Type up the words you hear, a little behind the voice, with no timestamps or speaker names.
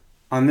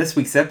On this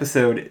week's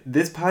episode,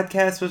 this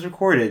podcast was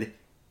recorded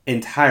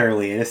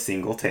entirely in a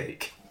single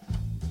take.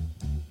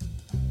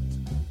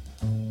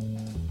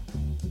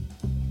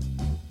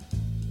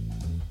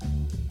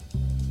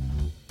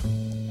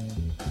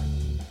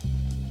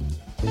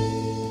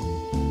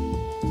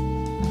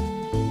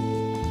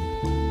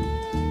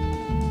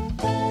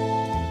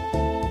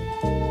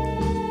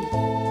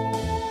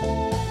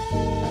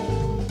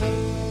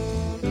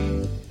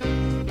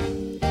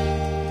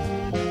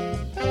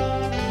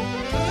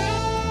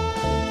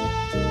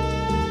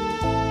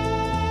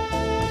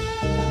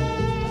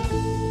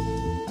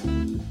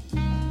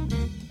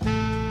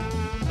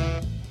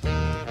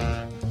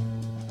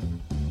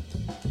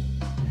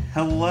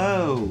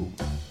 Hello,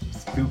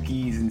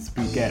 spookies and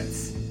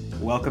spookettes.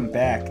 Welcome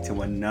back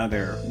to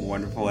another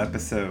wonderful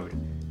episode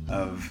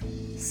of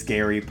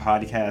Scary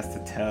Podcast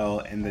to Tell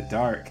in the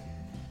Dark.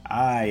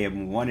 I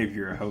am one of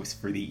your hosts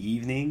for the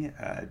evening,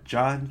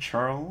 John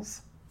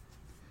Charles.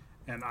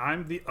 And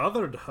I'm the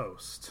other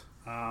host.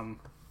 I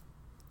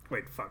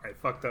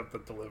fucked up the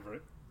delivery.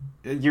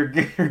 You're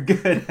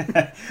good.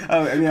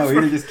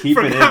 Either just keep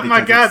it in. Forgot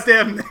my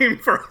goddamn name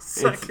for a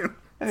second.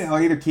 I'll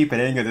either keep it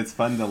in because it's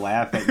fun to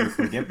laugh at your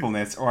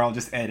forgetfulness, or I'll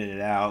just edit it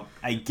out.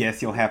 I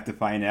guess you'll have to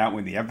find out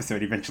when the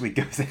episode eventually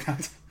goes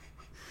out.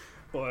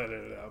 We'll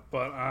edit it out.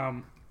 But,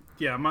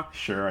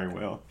 Sure I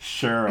will.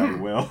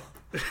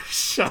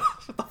 Shut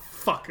the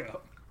fuck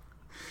up.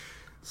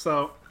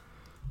 So,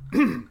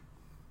 and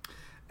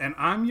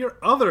I'm your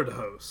other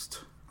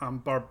host. I'm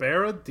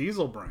Barbara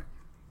Dieselbrain.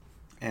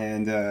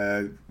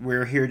 And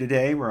we're here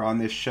today. We're on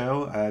this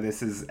show.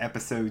 This is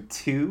episode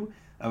 2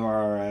 of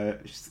our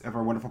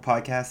wonderful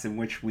podcast in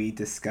which we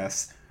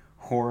discuss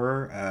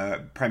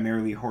horror,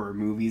 primarily horror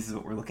movies is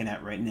what we're looking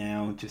at right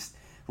now. Just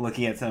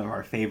looking at some of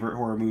our favorite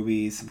horror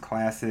movies, some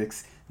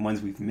classics,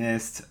 ones we've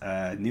missed,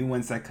 new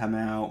ones that come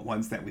out,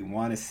 ones that we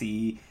want to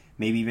see,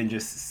 maybe even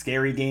just a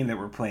scary game that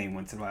we're playing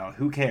once in a while.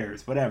 Who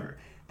cares? Whatever.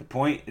 The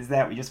point is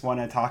that we just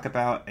want to talk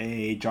about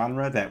a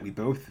genre that we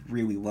both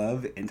really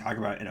love and talk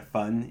about it in a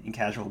fun and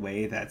casual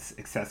way that's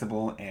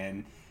accessible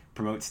and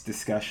promotes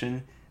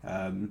discussion.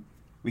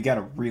 We got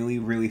a really,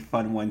 really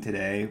fun one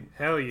today.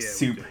 Hell yeah.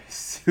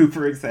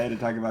 Super excited to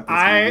talk about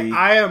this movie.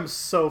 I am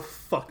so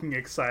fucking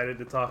excited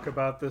to talk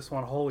about this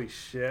one. Holy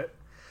shit.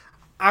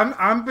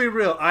 I'm be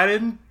real. I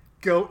didn't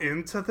go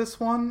into this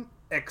one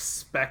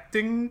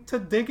expecting to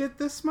dig it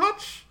this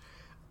much.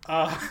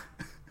 No,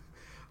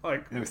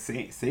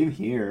 same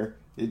here.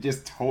 It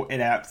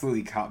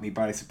absolutely caught me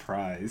by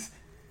surprise.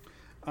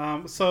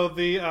 So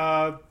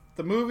the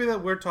movie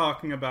that we're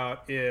talking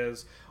about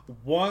is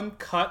One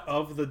Cut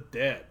of the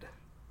Dead.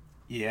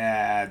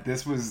 Yeah,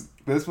 this was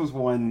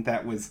one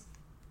that was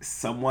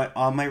somewhat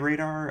on my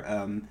radar.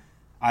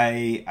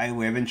 I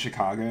live in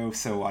Chicago,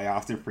 so I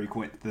often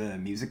frequent the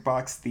Music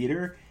Box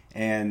Theater,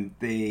 and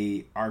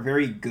they are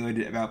very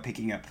good about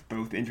picking up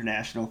both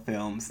international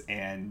films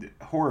and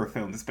horror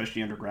films,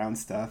 especially underground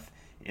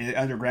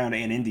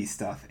and indie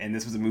stuff. And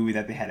this was a movie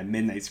that they had a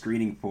midnight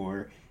screening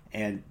for.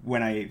 And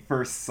when I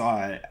first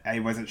saw it, I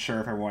wasn't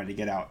sure if I wanted to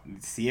get out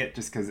and see it,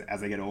 just because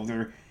as I get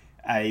older,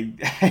 I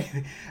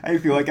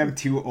feel like I'm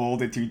too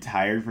old and too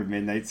tired for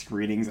midnight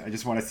screenings. I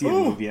just want to see a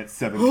movie at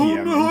 7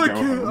 p.m.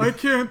 No,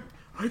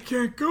 I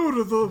can't go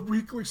to the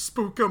weekly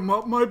spook 'em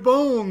up my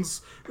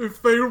bones.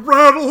 If they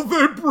rattle,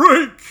 they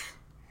break.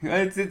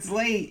 It's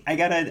late. I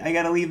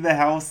gotta leave the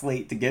house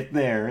late to get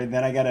there, and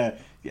then I gotta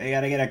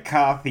get a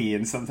coffee,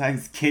 and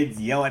sometimes kids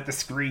yell at the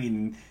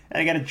screen,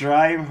 and I gotta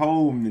drive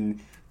home,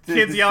 and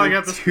kids yelling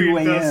at the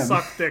screen does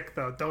suck dick,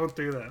 though. Don't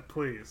do that,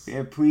 please.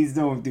 Yeah, please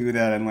don't do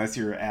that unless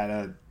you're at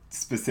a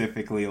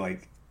specifically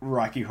like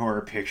Rocky Horror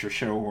Picture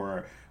Show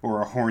or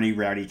a Horny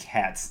Rowdy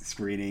Cats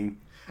screening.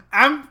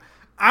 I'm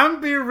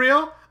being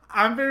real.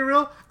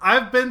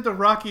 I've been to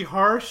Rocky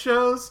Horror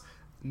shows.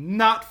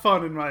 Not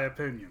fun, in my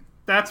opinion.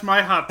 That's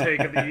my hot take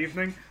of the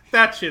evening.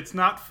 That shit's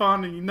not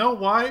fun, and you know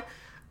why?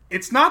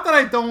 It's not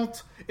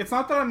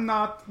that I'm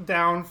not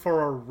down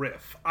for a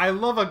riff. I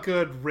love a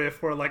good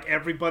riff where like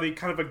everybody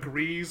kind of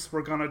agrees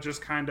we're gonna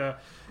just kind of,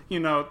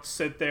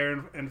 sit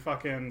there and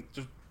fucking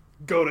just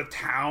go to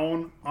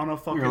town on a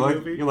fucking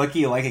movie. You're lucky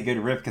you like a good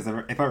riff, because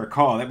if I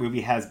recall, that movie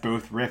has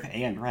both riff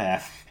and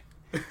ref.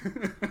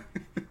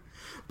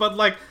 But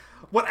like,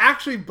 what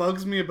actually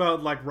bugs me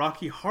about like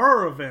Rocky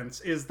Horror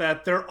events is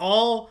that they're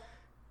all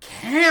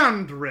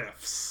canned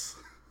riffs.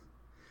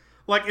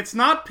 Like, it's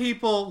not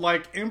people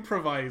like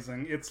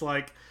improvising. It's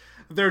like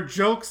they're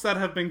jokes that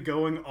have been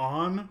going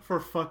on for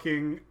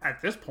fucking,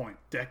 at this point,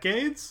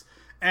 decades.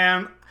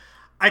 And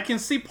I can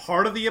see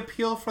part of the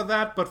appeal for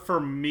that, but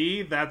for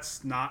me,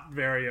 that's not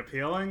very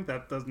appealing.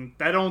 That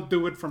don't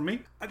do it for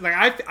me. Like,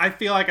 I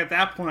feel like at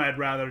that point, I'd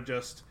rather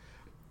just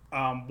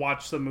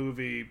watch the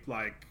movie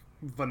like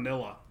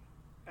vanilla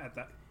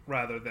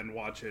rather than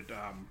watch it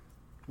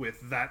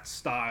with that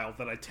style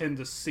that I tend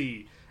to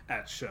see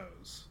at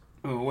shows.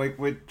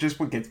 What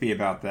gets me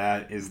about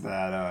that is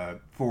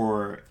that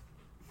for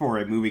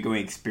a movie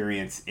going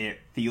experience, it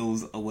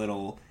feels a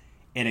little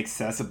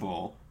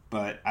inaccessible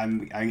But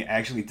I'm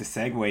actually, to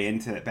segue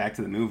into back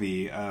to the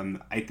movie.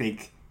 I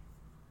think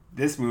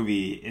this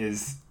movie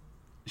is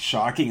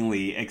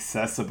shockingly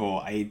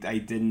accessible. I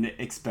didn't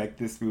expect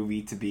this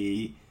movie to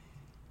be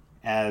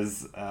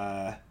as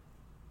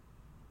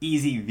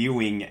easy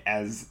viewing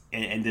as it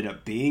ended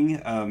up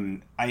being.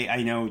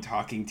 I know,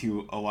 talking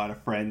to a lot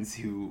of friends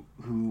who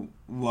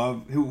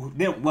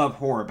they don't love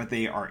horror, but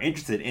they are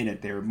interested in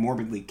it. They're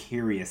morbidly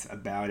curious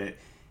about it.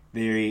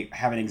 They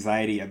have an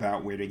anxiety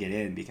about where to get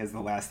in, because the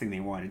last thing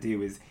they want to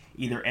do is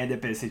either end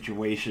up in a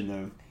situation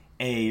of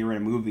A, you're in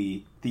a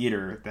movie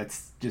theater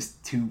that's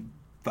just too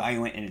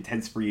violent and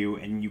intense for you,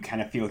 and you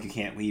kind of feel like you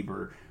can't leave,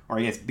 or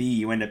I guess B,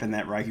 you end up in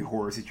that Rocky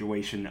Horror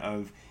situation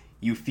of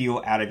you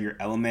feel out of your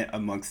element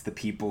amongst the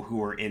people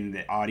who are in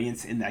the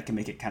audience, and that can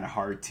make it kind of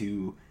hard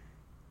to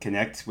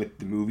connect with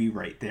the movie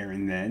right there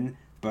and then.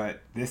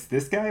 But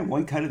this guy,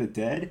 One Cut of the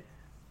Dead,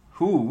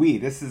 hoo-wee,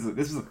 this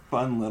was a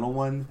fun little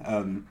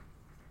one.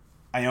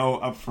 I know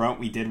up front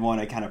we did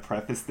want to kind of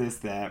preface this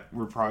that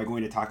we're probably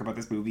going to talk about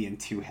this movie in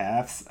two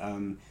halves.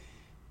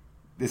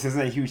 This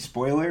isn't a huge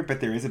spoiler,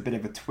 but there is a bit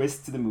of a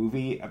twist to the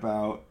movie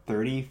about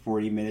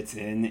 30-40 minutes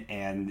in,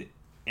 and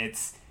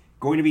it's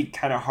going to be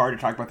kind of hard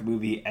to talk about the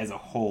movie as a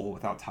whole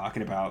without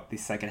talking about the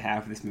second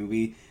half of this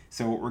movie.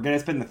 So we're going to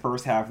spend the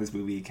first half of this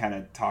movie kind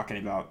of talking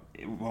about,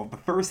 well, the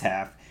first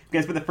half. We're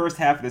going to spend the first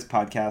half of this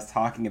podcast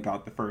talking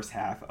about the first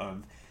half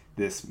of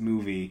this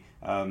movie.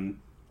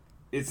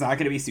 It's not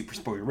going to be super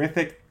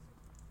spoilerific.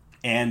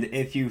 And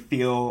if you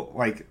feel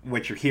like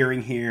what you're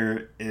hearing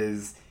here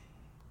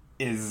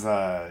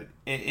it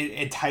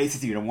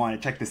entices you to want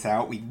to check this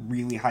out, we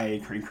really highly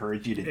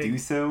encourage you to do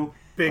so.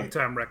 Big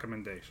time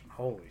recommendation.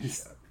 Holy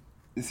shit.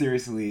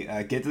 Seriously,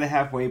 get to the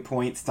halfway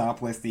point,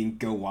 stop listening,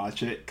 go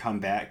watch it, come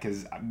back,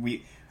 because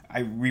we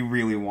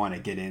really want to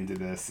get into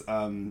this.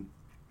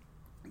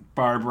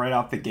 Barb, right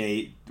off the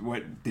gate,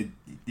 what did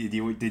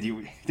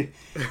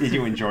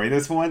you enjoy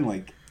this one?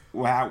 Like,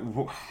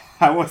 wow,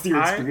 how was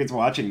your experience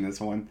watching this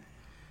one?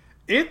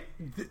 You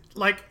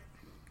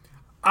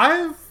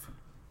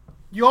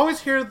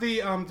always hear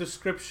the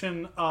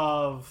description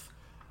of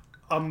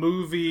a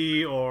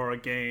movie or a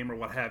game or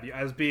what have you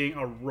as being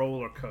a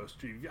roller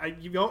coaster,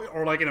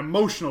 or like an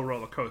emotional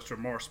roller coaster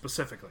more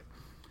specifically.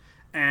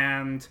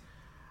 And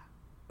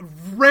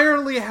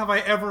rarely have I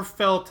ever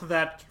felt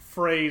that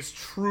phrase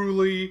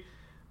truly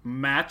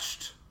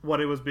matched what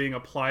it was being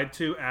applied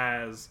to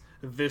as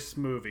this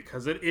movie,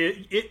 because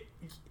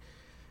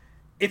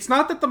it's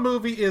not that the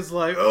movie is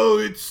like, oh,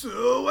 it's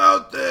so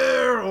out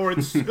there, or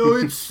it's oh,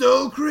 it's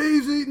so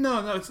crazy.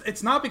 No,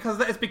 it's not because of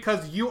that. It's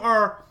because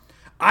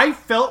I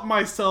felt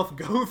myself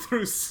go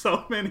through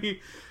so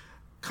many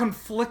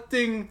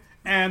conflicting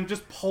and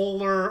just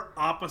polar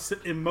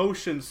opposite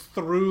emotions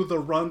through the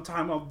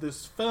runtime of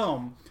this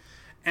film.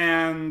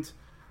 And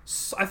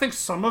I think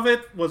some of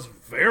it was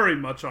very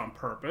much on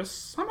purpose.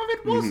 Some of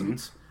it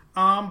wasn't.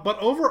 But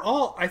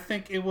overall, I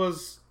think it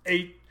was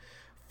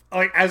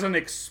as an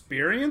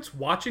experience,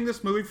 watching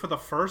this movie for the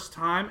first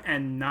time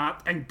and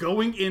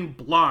going in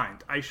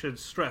blind. I should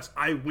stress,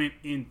 I went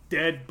in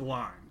dead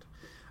blind.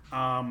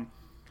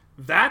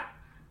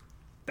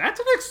 That's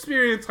an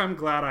experience I'm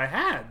glad I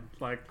had.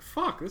 Like,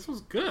 fuck, this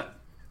was good.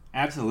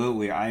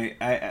 Absolutely.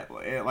 I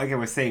like I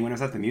was saying, when I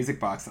was at the music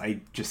box,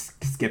 I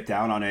just skipped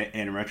out on it.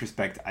 And in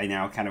retrospect, I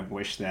now kind of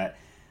wish that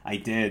I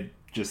did,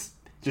 just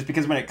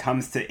because when it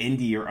comes to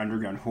indie or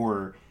underground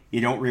horror,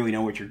 you don't really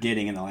know what you're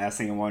getting, and the last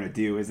thing I want to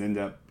do is end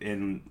up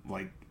in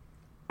like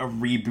a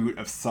reboot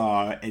of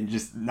Saw and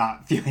just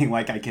not feeling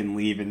like I can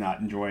leave and not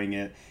enjoying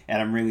it.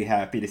 And I'm really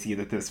happy to see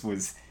that this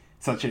was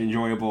such an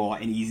enjoyable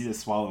and easy to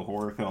swallow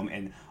horror film.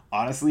 And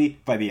honestly,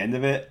 by the end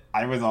of it,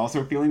 I was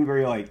also feeling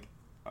very like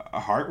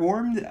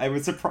heartwarmed. I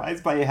was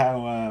surprised by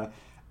how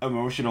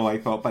emotional I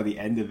felt by the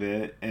end of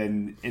it,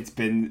 and it's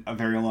been a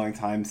very long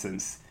time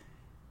since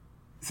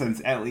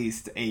at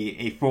least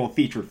a full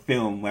feature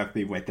film left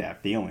me with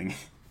that feeling.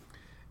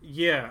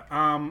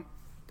 Yeah.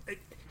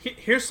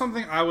 Here's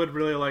something I would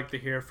really like to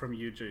hear from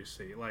you,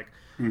 JC. Like,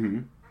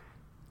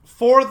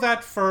 for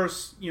that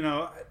first,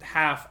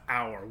 half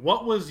hour,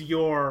 what was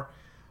your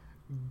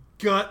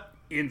gut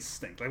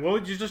instinct? Like,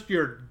 what was just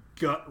your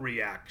gut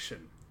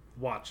reaction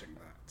watching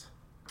that?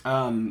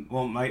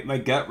 Well, my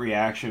gut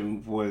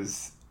reaction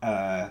was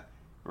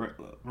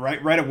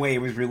right away.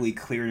 It was really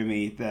clear to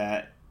me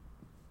that,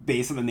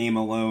 based on the name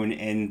alone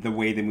and the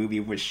way the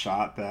movie was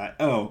shot, that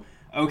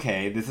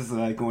okay, this is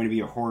going to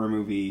be a horror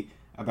movie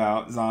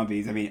about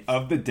zombies. I mean,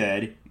 of the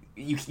dead.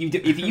 If you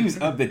use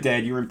of the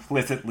dead, you're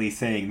implicitly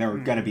saying there are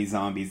going to be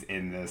zombies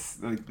in this.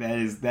 Like,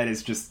 that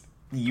is just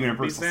the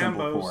universal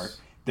symbol for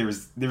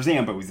there's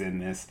Zambos in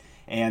this.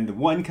 And the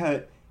one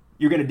cut,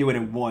 you're going to do it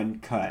in one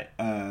cut.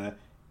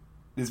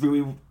 This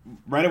movie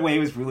right away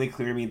was really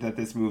clear to me that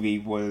this movie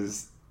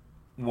was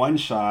one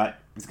shot.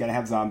 It was going to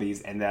have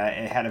zombies, and that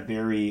it had a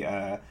very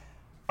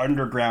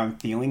underground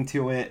feeling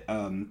to it.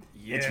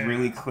 It's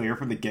really clear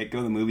from the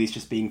get-go the movie's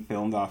just being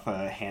filmed off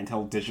a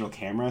handheld digital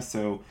camera,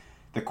 so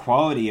the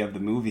quality of the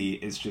movie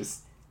is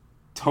just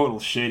total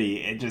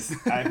shitty. It just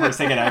for a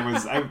second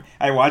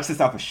I watched this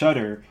off of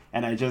Shudder,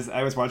 and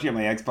I was watching it on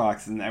my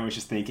Xbox, and I was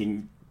just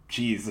thinking,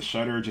 geez, the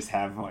Shudder just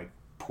have like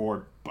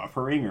poor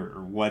buffering,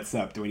 or what's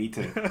up? Do I need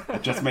to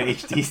adjust my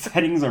HD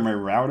settings or my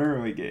router?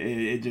 Like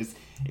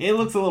it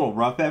looks a little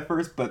rough at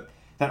first, but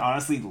that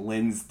honestly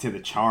lends to the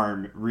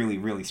charm really,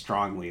 really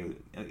strongly.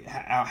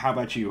 How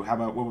about you? How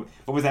about what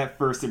was that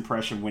first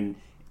impression when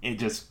it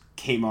just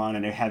came on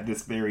and it had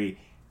this very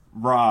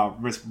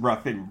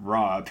rough and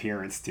raw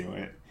appearance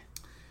to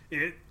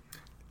it?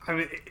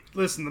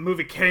 Listen, the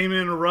movie came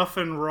in rough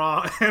and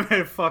raw, and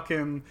it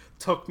fucking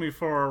took me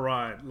for a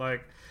ride.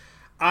 Like,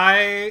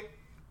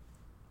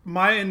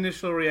 my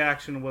initial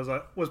reaction was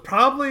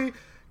probably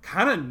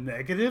kind of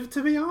negative,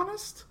 to be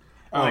honest.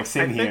 Oh, like,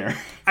 same here.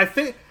 I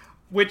think,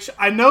 which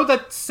I know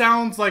that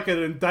sounds like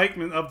an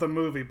indictment of the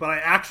movie, but I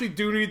actually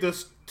do need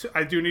this.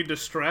 I do need to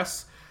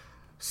stress: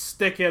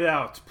 stick it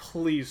out,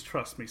 please.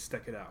 Trust me,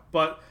 stick it out.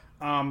 But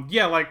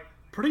yeah, like,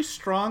 pretty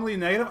strongly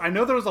negative. I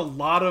know there was a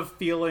lot of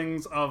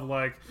feelings of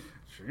like,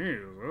 geez,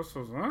 this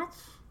is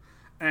nuts,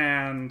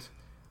 and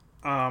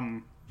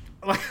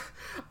like,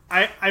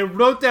 I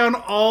wrote down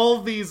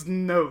all these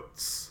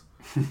notes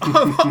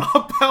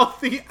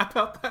about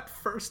that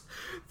first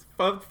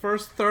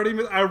 30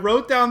 minutes. I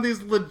wrote down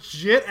these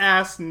legit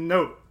ass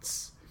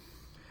notes,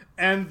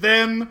 and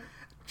then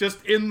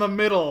just in the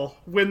middle,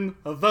 when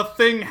the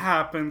thing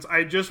happens,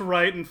 I just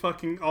write in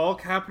fucking all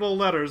capital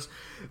letters,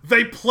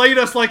 "They played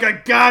us like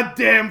a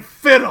goddamn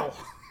fiddle."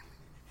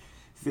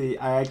 See,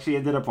 I actually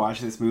ended up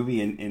watching this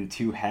movie in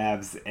two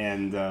halves,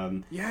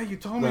 and yeah, you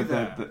told me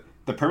that.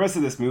 The premise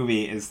of this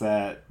movie is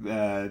that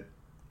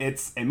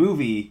it's a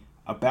movie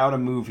about a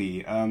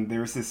movie.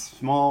 There's this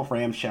small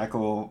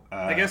ramshackle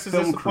I guess is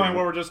this the point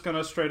where we're just going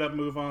to straight up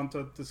move on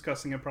to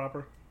discussing it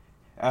proper?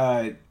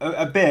 A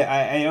bit.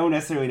 I don't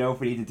necessarily know if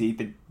we need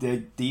to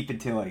dig deep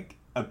into like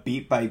a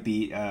beat by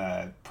beat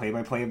play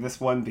by play of this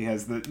one,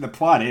 because the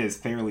plot is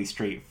fairly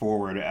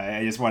straightforward.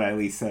 I just want to at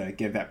least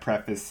give that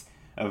preface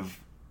of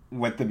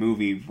what the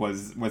movie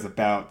was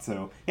about.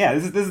 So yeah,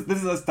 this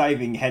is us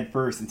diving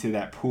headfirst into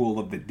that pool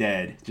of the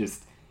dead.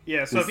 Just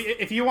yeah. So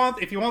if you want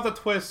the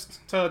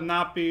twist to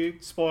not be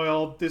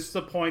spoiled, this is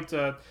the point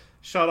to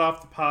shut off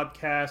the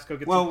podcast. Go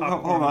get some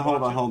popcorn.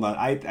 Hold on.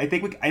 I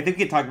think we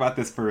can talk about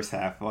this first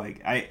half.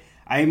 Like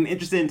I'm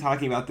interested in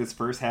talking about this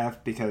first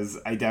half because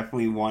I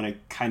definitely want to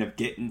kind of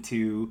get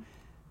into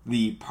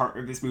the part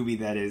of this movie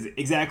that is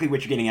exactly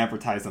what you're getting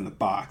advertised on the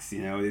box.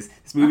 You know,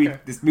 this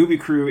movie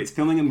crew is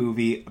filming a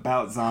movie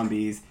about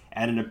zombies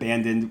at an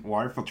abandoned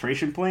water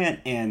filtration plant,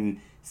 and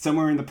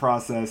somewhere in the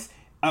process,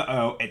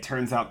 it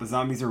turns out the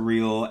zombies are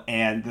real,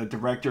 and the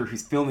director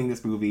who's filming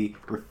this movie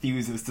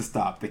refuses to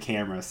stop the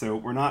camera. So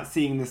we're not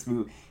seeing this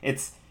movie.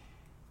 It's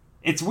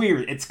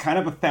weird. It's kind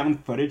of a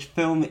found footage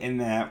film in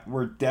that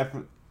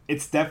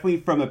it's definitely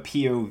from a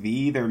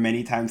POV. There are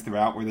many times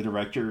throughout where the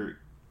director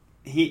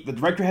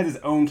has his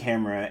own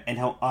camera, and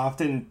he'll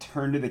often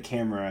turn to the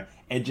camera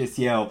and just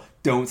yell,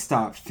 "Don't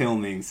stop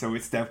filming." So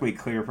it's definitely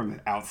clear from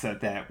the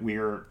outset that we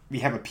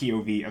have a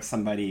POV of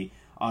somebody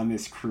on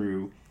this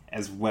crew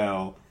as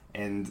well,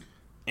 and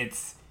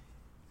it's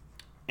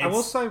I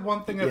will say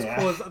one thing that's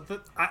cool is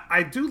that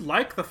I do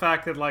like the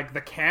fact that like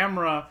the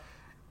camera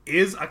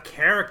is a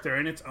character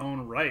in its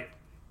own right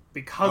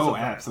because of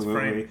that.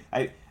 Absolutely.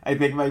 I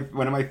think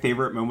one of my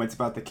favorite moments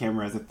about the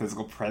camera as a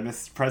physical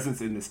presence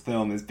in this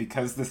film is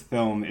because this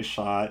film is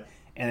shot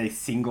in a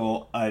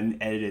single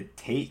unedited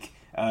take.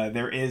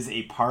 There is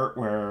a part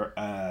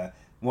where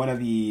one of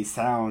the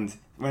sound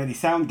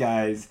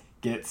guys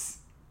gets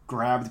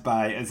grabbed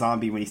by a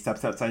zombie when he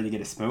steps outside to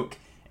get a smoke,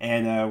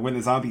 and when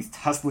the zombie's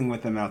tussling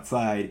with him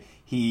outside,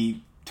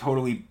 he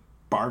totally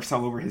barfs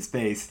all over his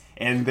face,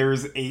 and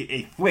there's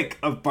a flick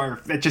of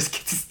barf that just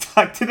gets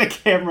stuck to the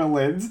camera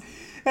lens.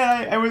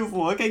 And I was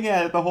looking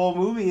at it the whole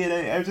movie, and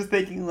I was just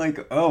thinking,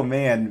 like, oh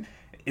man,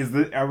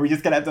 are we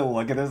just gonna have to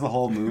look at this the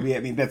whole movie? I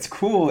mean, that's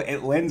cool.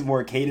 It lends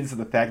more cadence to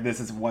the fact that this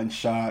is one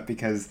shot,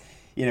 because,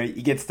 you know,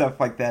 you get stuff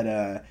like that,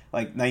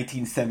 like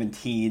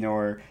 1917,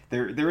 or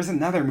there was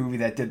another movie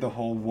that did the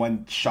whole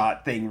one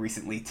shot thing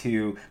recently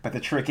too. But the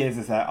trick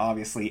is that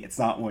obviously it's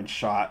not one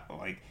shot.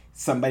 Like,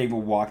 somebody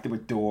will walk through a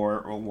door,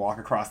 or walk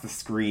across the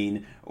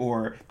screen,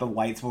 or the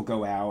lights will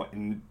go out,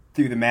 and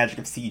through the magic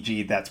of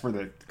CG, that's where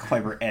the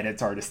clever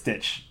edits are to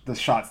stitch the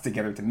shots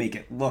together to make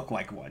it look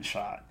like one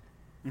shot.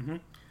 Mm-hmm.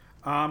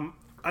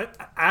 I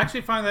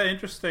actually find that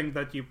interesting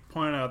that you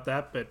pointed out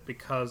that bit,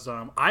 because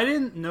I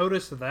didn't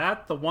notice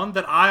that. The one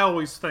that I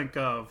always think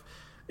of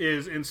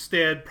is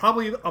instead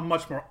probably a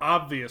much more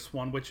obvious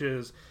one, which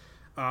is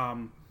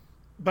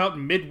about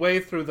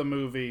midway through the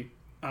movie,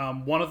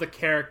 one of the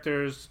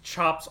characters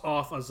chops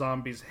off a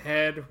zombie's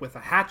head with a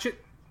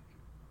hatchet,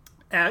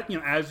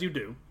 as you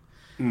do.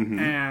 Mm-hmm.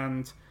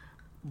 And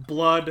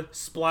blood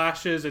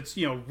splashes. It's,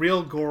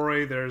 real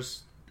gory.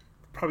 There's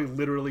probably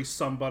literally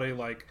somebody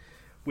like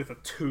with a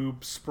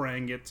tube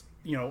spraying it,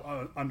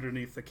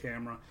 underneath the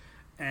camera.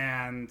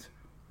 And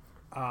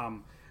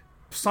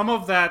some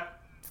of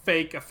that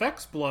fake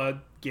effects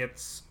blood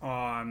gets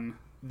on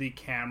the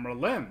camera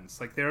lens.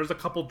 Like, there's a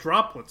couple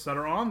droplets that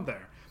are on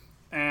there.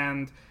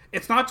 And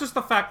it's not just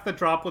the fact that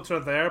droplets are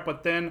there,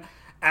 but then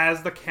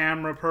as the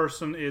camera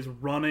person is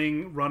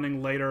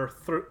running later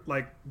through,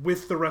 like,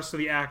 with the rest of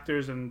the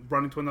actors and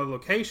running to another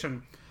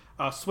location,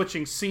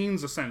 switching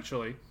scenes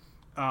essentially,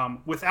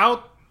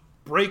 without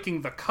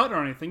breaking the cut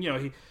or anything. You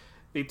know,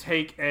 they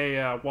take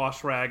a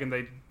wash rag and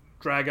they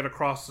drag it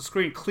across the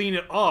screen, clean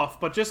it off,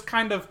 but just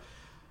kind of,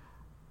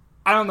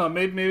 I don't know,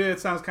 maybe it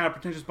sounds kind of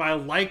pretentious, but I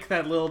like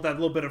that little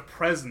bit of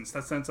presence,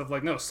 that sense of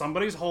like, no,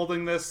 somebody's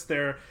holding this.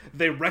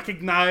 They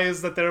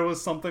recognize that there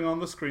was something on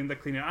the screen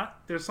that cleaned it.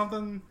 There's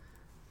something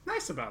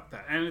nice about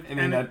that.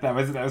 And that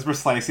was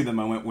precisely the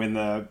moment when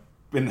the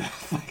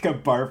like a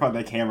barf on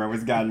the camera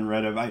was gotten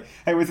rid of.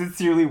 I was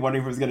sincerely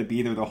wondering if it was going to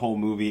be there the whole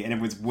movie, and it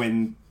was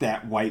when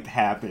that wipe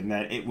happened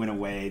that it went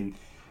away, and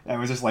I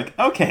was just like,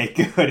 okay,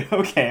 good,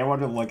 okay. I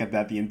wanted to look at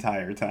that the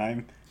entire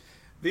time.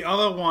 The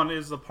other one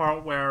is the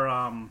part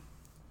where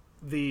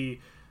the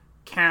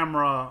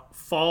camera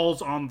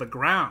falls on the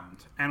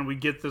ground, and we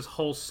get this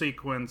whole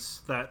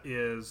sequence that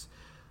is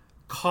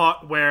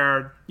caught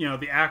where, you know,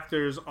 the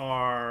actors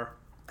are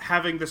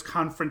having this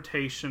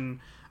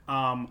confrontation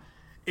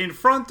in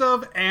front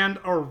of and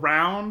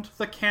around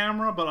the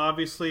camera, but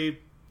obviously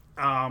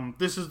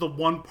this is the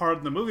one part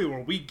in the movie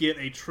where we get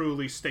a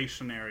truly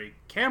stationary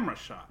camera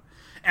shot.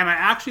 And I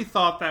actually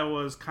thought that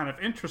was kind of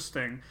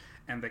interesting,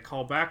 and they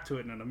call back to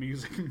it in an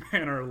amusing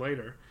manner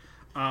later.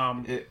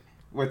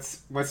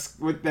 What's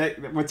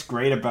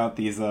great about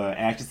these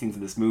action scenes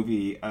in this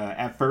movie?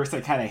 At first,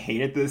 I kind of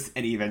hated this,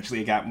 and eventually,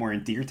 I got more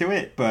endeared to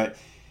it. But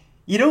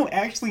you don't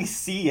actually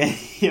see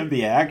any of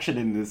the action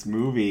in this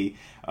movie.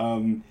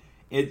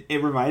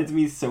 It reminds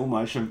me so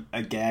much of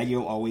a gag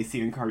you'll always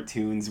see in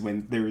cartoons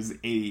when there's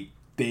a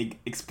big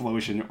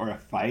explosion or a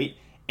fight,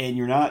 and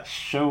you're not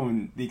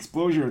shown the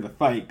explosion or the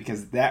fight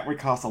because that would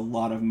cost a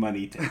lot of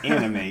money to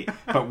animate.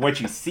 But what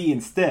you see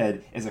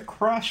instead is a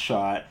cross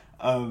shot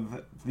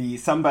of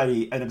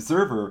an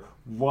observer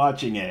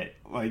watching it.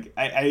 Like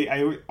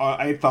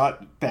I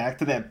thought back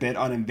to that bit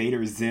on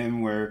Invader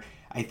Zim where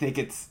I think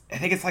it's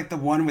like the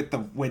one with the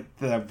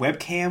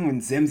webcam when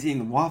Zim's eating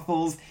the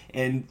waffles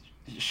and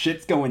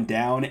shit's going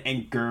down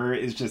and Gurr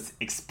is just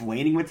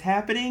explaining what's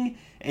happening,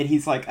 and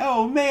he's like,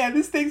 oh man,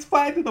 this thing's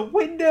flying through the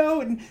window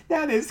and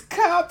now there's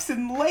cops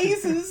and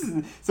lasers.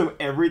 And so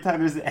every time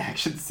there's an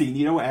action scene,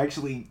 you don't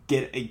actually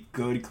get a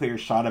good clear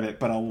shot of it,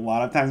 but a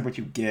lot of times what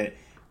you get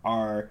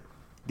are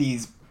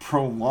these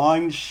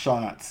prolonged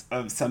shots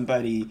of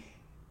somebody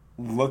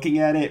looking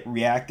at it,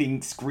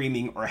 reacting,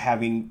 screaming, or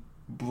having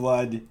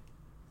blood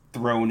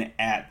thrown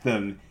at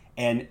them.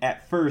 And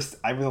at first,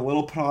 I was a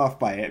little put off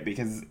by it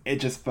because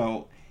it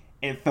felt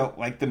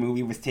like the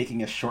movie was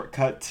taking a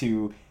shortcut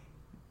to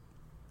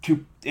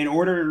in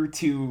order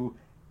to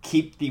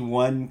keep the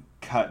one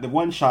cut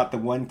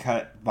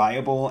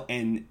viable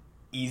and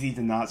easy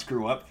to not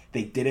screw up.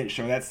 They didn't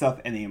show that stuff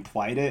and they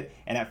implied it.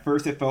 And at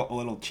first, it felt a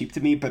little cheap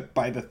to me. But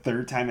by the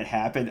third time it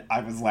happened,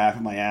 I was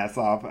laughing my ass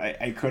off.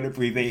 I couldn't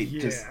believe they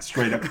just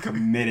straight up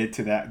committed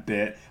to that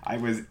bit. I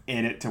was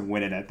in it to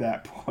win it at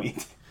that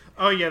point.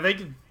 Oh yeah,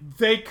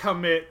 they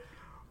commit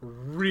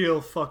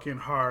real fucking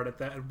hard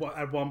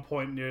at one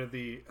point near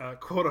the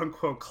quote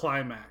unquote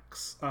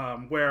climax,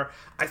 where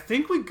I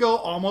think we go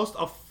almost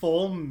a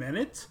full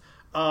minute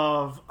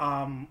of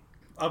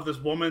this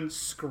woman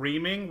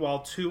screaming while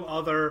two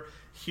other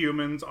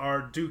humans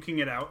are duking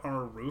it out on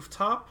a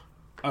rooftop.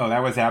 Oh,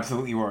 that was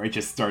absolutely where I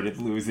just started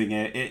losing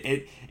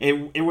it.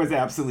 It was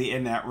absolutely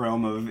in that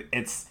realm of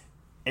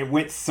it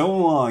went so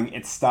long,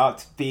 it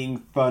stopped being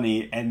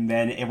funny, and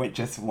then it went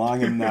just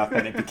long enough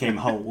that it became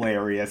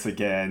hilarious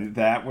again.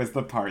 That was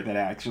the part that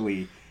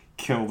actually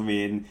killed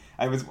me. And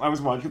I was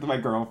watching with my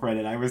girlfriend,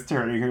 and I was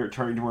turning to her,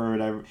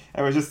 and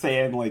I was just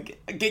saying, like,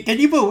 can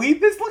you believe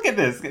this? Look at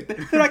this.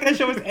 They're not going to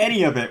show us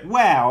any of it.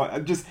 Wow.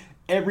 Just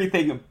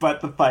everything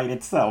but the fight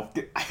itself.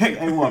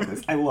 I love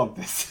this. I love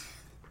this.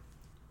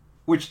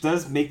 Which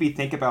does make me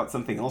think about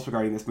something else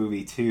regarding this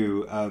movie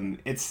too.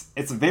 It's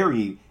a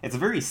very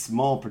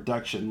small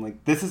production.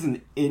 Like, this is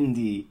an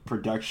indie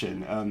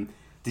production.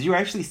 Did you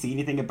actually see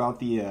anything about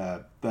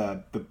the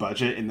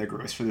budget and the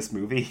gross for this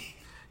movie?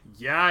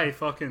 Yeah, I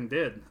fucking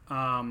did.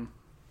 I'm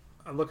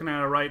looking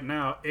at it right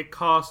now. It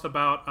cost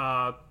about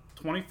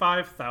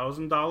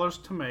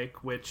 $25,000 to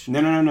make, which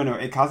No.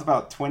 It cost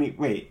about 20.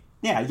 Wait,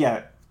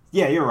 yeah.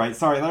 Yeah, you're right.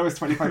 Sorry, that was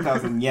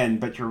 25,000 yen,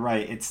 but you're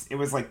right. It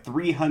was like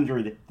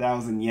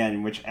 300,000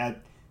 yen, which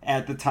at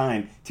the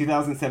time,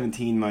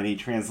 2017 money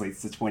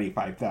translates to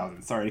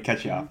 25,000. Sorry to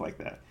cut you off like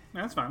that.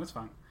 That's fine. That's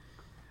fine.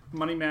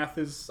 Money math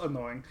is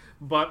annoying,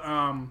 but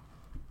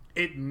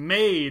it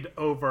made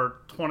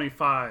over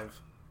 25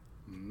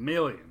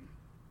 million.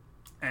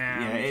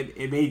 And yeah,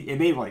 it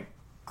made like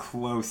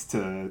close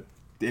to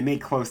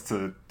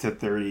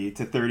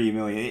 30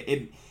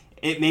 million.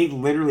 It made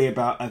literally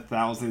about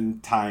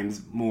 1,000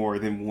 times more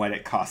than what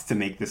it cost to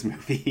make this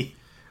movie.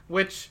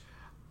 Which,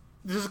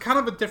 this is kind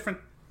of a different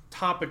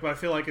topic, but I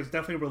feel like it's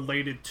definitely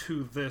related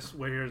to this,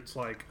 where it's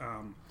like,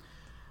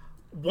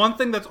 one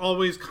thing that's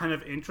always kind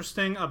of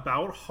interesting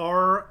about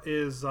horror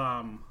is,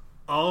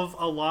 of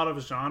a lot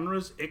of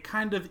genres, it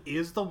kind of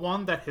is the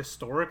one that,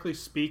 historically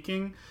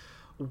speaking,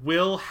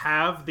 will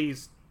have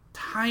these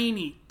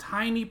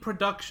tiny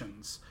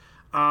productions.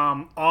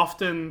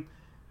 Often,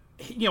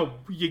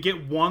 you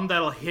get one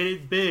that'll hit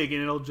it big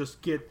and it'll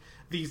just get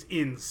these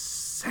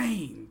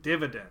insane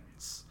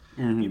dividends.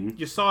 Mm-hmm.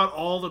 You saw it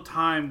all the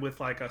time with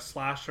like a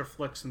slasher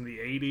flicks in the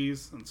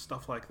 80s and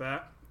stuff like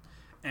that.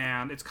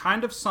 And it's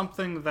kind of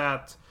something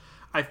that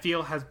I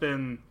feel has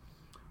been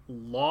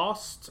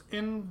lost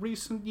in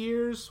recent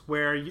years,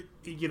 where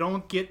you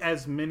don't get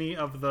as many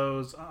of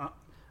those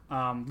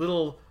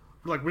little,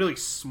 like, really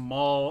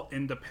small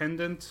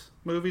independent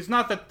movies.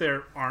 Not that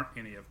there aren't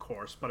any, of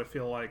course, but I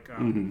feel like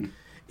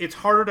it's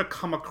harder to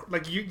come across.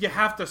 Like, you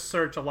have to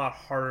search a lot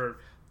harder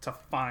to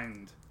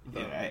find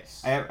those.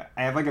 Yeah,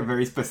 I have like a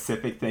very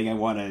specific thing I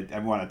want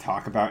to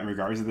talk about in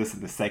regards to this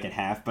in the second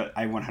half, but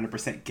I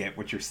 100% get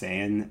what you're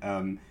saying.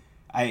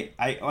 I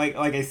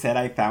like I said,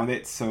 I found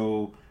it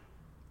so.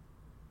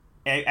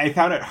 I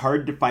found it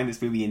hard to find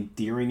this movie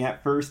endearing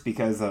at first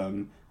because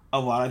a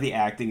lot of the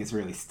acting is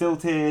really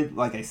stilted.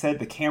 Like I said,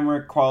 the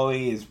camera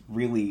quality is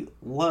really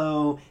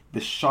low.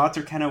 The shots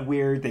are kind of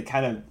weird. They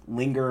kind of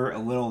linger a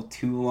little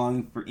too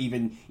long for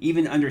even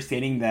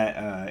understanding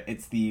that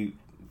it's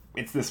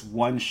this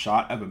one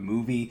shot of a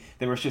movie.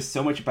 There was just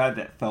so much about it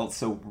that felt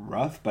so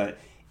rough, but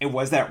it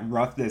was that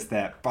roughness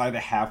that by the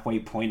halfway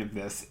point of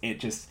this, it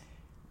just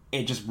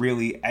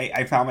really,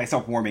 I found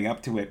myself warming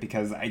up to it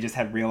because I just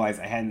had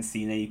realized I hadn't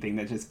seen anything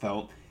that just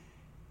felt,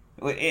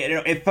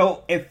 it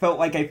felt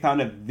like I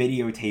found a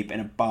videotape in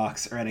a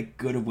box or at a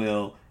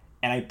Goodwill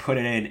and I put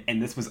it in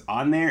and this was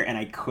on there and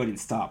I couldn't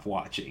stop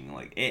watching.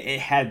 Like, it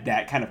had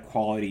that kind of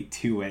quality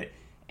to it.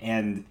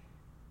 And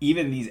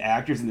even these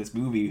actors in this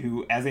movie,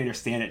 who, as I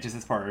understand it, just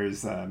as far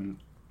as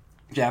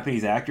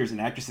Japanese actors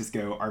and actresses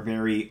go, are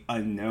very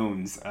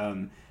unknowns.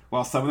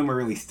 While some of them are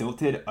really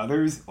stilted,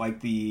 others, like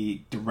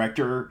the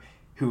director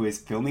who is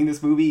filming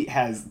this movie,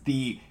 has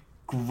the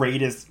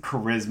greatest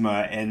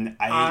charisma, and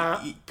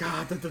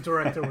God, the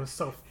director was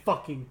so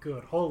fucking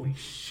good. Holy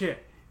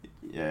shit.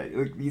 Yeah,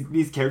 like,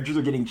 these characters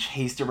are getting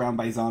chased around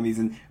by zombies,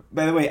 and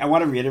by the way, I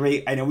want to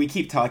reiterate, I know we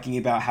keep talking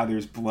about how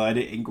there's blood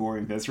and gore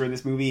and viscera in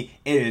this movie.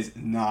 It is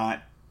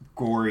not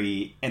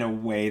gory in a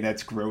way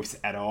that's gross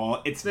at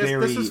all. This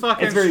is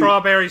fucking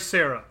strawberry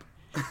syrup.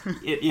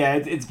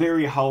 It's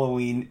very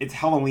Halloween. It's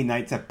Halloween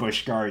Nights at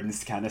Busch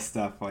Gardens kind of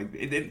stuff. Like,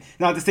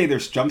 not to say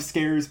there's jump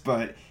scares,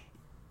 but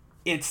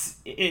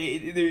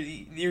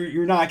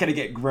you're not gonna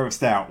get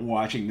grossed out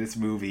watching this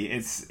movie.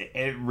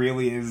 It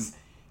really is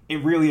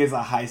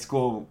a high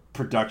school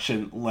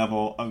production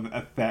level of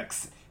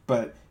effects,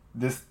 but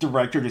this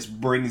director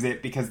just brings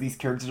it because these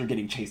characters are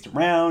getting chased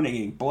around and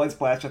getting blood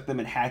splashed at them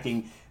and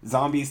hacking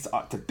zombies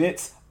to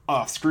bits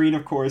off screen,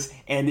 of course,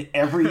 and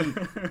every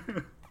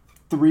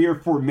 3 or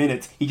 4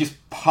 minutes, he just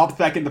pops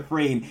back in the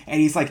frame, and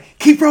he's like,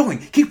 keep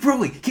rolling,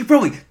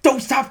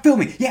 don't stop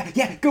filming,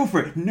 yeah, go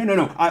for it,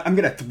 no, I'm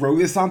gonna throw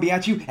this zombie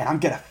at you, and I'm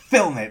gonna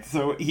film it.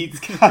 So he's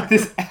got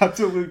this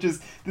absolute,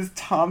 just, this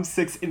Tom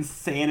Six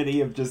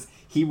insanity of just,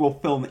 he will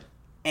film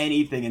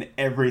anything and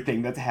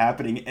everything that's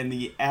happening, and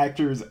the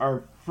actors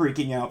are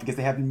freaking out because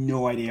they have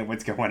no idea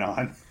what's going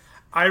on.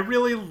 I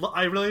really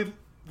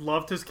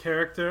loved his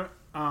character,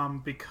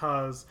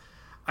 because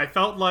I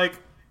felt like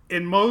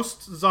in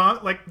most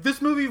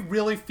this movie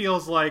really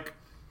feels like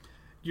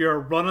your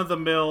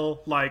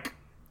run-of-the-mill, like,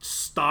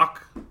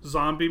 stock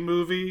zombie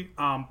movie,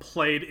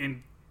 played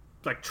in,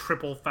 like,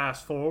 triple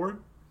fast forward.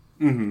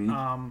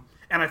 Mm-hmm.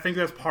 And I think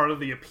that's part of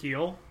the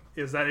appeal,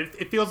 is that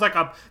it feels like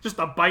just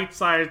a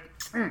bite-sized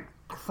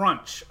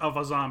crunch of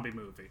a zombie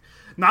movie.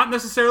 Not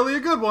necessarily a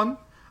good one,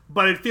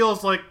 but it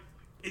feels like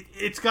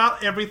it's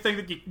got everything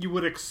that you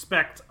would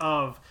expect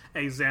of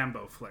a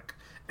Zambo flick.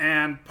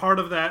 And part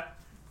of that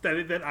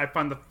I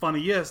find the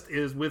funniest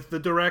is with the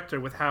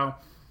director, with how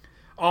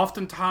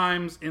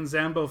oftentimes in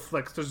Zambo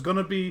flicks there's going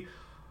to be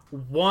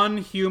one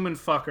human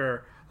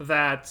fucker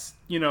that,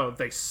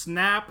 they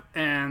snap,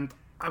 and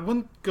I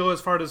wouldn't go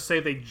as far to say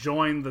they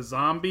join the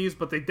zombies,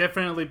 but they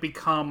definitely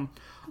become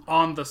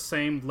on the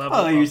same level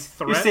of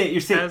threat.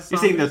 You're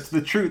saying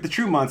the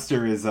true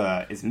monster is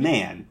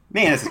man.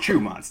 Man is a true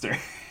monster.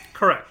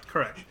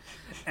 Correct.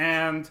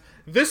 And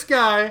this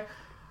guy,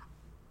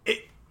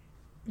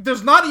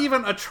 there's not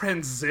even a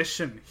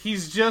transition.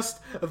 He's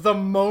just the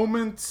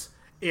moment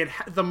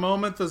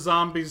the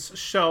zombies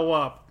show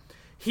up,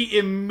 he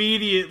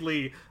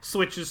immediately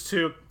switches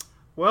to,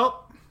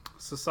 well,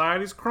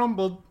 society's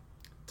crumbled.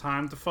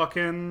 Time to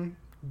fucking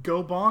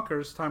go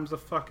bonkers. Time to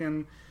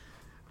fucking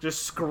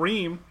just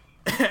scream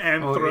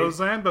and throw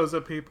Zambos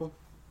at people.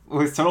 Well,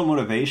 his total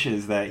motivation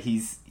is that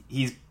he's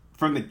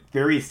from the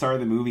very start of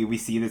the movie, we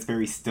see this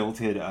very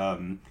stilted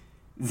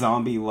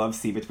zombie love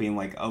scene between,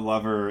 like, a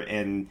lover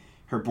and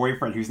her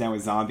boyfriend, who's now a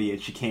zombie,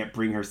 and she can't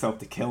bring herself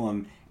to kill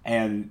him.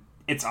 And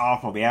it's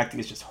awful. The acting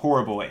is just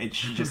horrible, and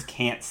she just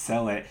can't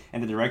sell it.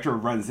 And the director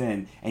runs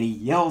in and he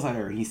yells at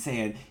her, and he's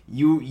saying,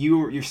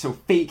 "You're so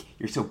fake.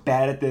 You're so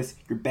bad at this.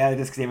 You're bad at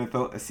this because you haven't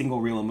felt a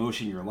single real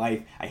emotion in your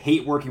life. I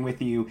hate working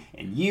with you.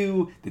 And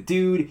you, the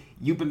dude,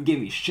 you've been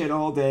giving me shit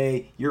all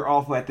day. You're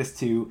awful at this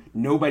too.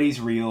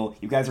 Nobody's real.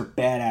 You guys are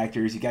bad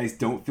actors. You guys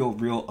don't feel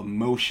real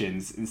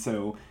emotions." And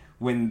so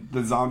when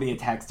the zombie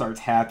attack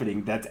starts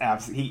happening, that's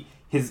absolutely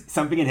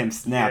something in him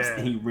snaps,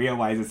 and he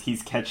realizes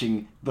he's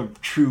catching the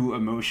true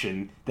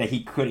emotion that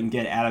he couldn't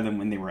get out of them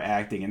when they were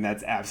acting, and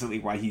that's absolutely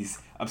why he's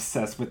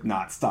obsessed with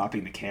not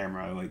stopping the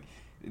camera. Like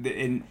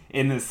in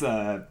this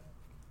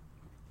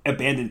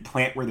abandoned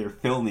plant where they're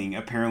filming,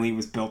 apparently it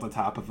was built on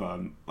top of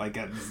a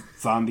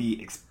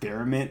zombie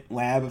experiment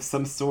lab of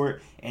some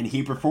sort, and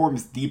he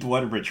performs the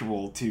blood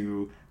ritual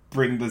to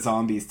bring the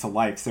zombies to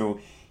life. So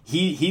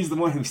he's the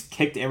one who's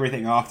kicked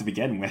everything off to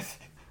begin with.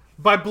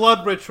 By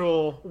blood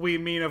ritual, we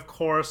mean, of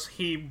course,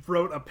 he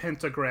wrote a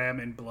pentagram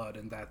in blood,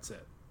 and that's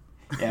it.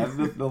 Yeah,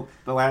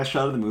 the last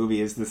shot of the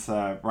movie is this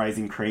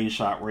rising crane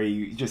shot where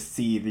you just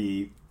see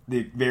the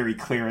very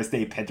clear as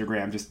day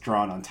pentagram just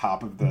drawn on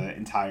top of the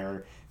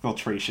entire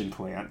filtration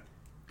plant.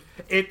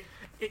 It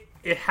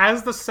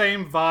has the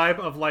same vibe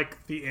of,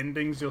 like, the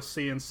endings you'll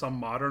see in some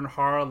modern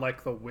horror,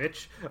 like The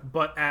Witch,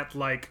 but at,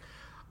 like,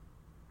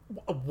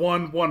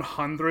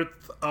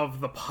 1/100th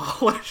of the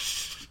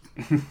polish.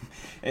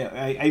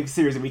 I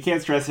seriously, we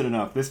can't stress it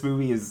enough. This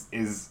movie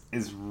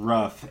is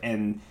rough,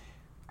 and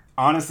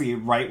honestly,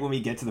 right when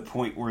we get to the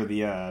point where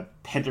the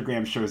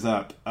pentagram shows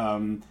up,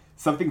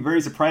 something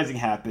very surprising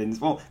happens.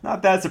 Well,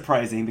 not that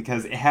surprising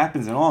because it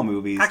happens in all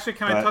movies. Actually,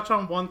 can I touch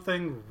on one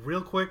thing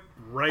real quick?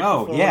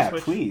 Before we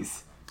switch?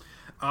 Please.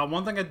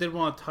 One thing I did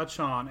want to touch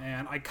on,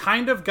 and I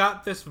kind of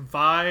got this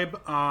vibe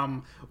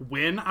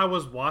when I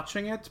was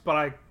watching it,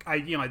 but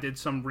I did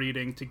some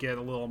reading to get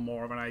a little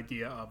more of an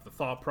idea of the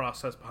thought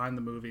process behind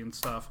the movie and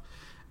stuff.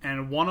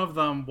 And one of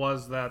them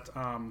was that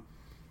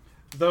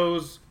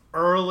those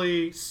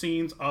early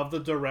scenes of the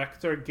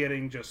director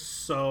getting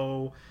just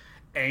so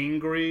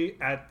angry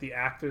at the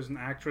actors and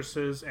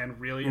actresses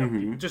and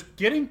really just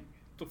getting,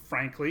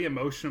 frankly,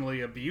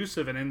 emotionally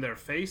abusive and in their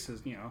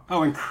faces,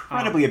 Oh,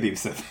 incredibly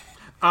abusive.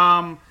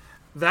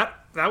 That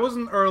was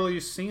an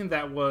early scene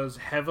that was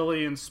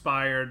heavily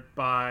inspired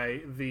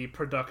by the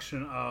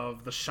production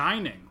of The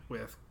Shining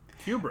with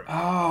Kubrick.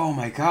 Oh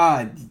my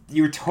God,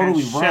 you're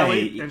totally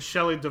right. And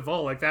Shelley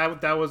Duvall, like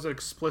that was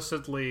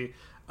explicitly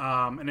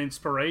an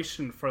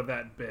inspiration for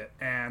that bit,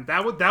 and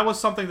that was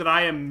something that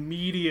I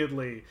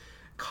immediately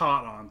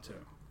caught onto.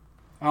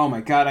 Oh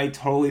my God, I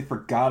totally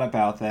forgot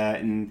about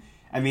that, and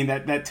I mean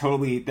that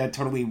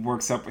totally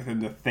works up within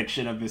the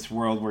fiction of this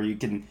world where you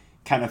can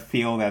kind of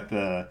feel that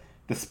the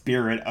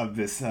spirit of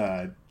this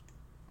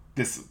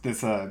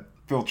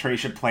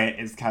filtration plant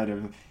is kind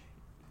of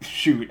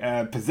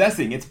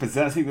possessing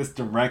this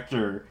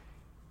director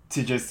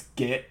to just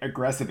get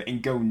aggressive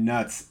and go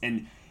nuts.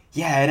 And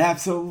yeah, it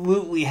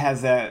absolutely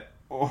has that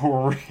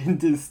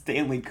horrendous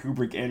Stanley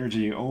Kubrick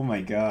energy. Oh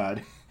my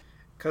God.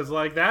 Because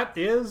like that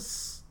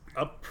is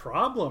a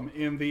problem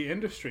in the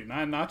industry,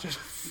 not just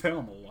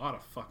film, a lot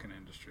of fucking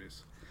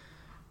industries.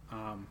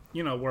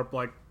 Where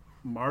like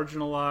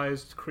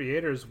marginalized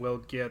creators will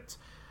get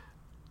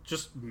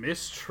just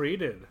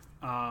mistreated,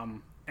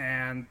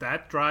 and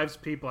that drives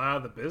people out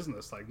of the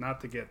business. Like, not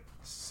to get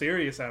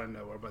serious out of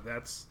nowhere, but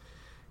that's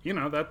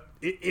that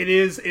it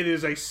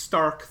is a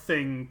stark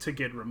thing to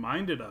get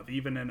reminded of,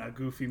 even in a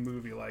goofy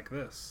movie like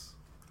this.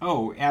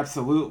 Oh,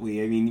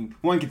 absolutely. I mean,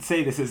 one could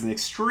say this is an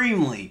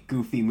extremely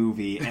goofy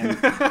movie, and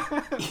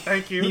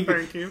thank you.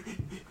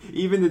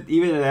 Even at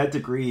that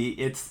degree,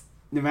 it's,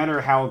 no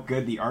matter how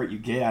good the art you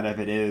get out of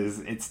it is,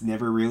 it's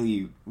never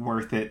really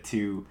worth it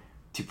to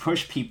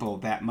push people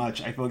that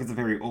much. I feel like it's a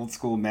very old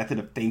school method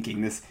of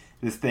thinking. This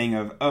thing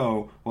of,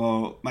 oh,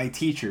 well, my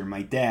teacher,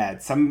 my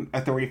dad, some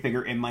authority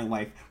figure in my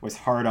life was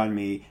hard on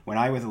me when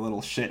I was a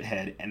little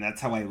shithead, and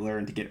that's how I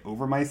learned to get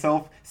over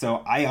myself. So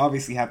I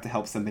obviously have to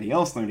help somebody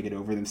else learn to get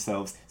over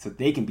themselves so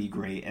they can be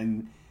great.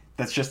 And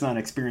that's just not an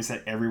experience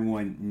that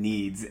everyone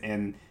needs.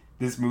 And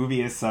this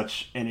movie is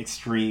such an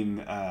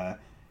extreme...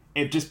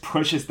 it just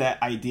pushes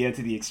that idea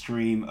to the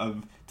extreme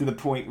to the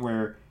point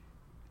where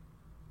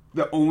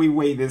the only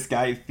way this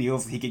guy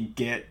feels he can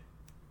get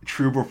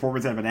true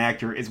performance out of an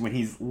actor is when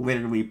he's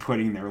literally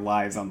putting their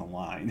lives on the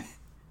line.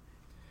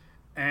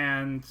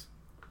 And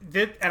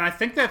I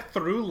think that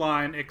through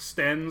line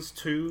extends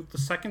to the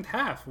second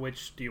half,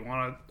 which, do you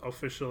want to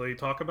officially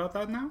talk about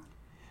that now?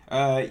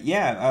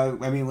 Yeah.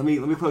 I mean, let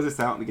me close this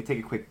out and we can take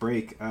a quick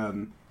break. I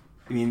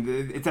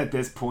mean, it's at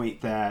this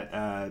point that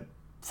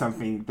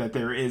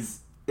there is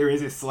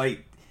a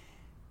slight...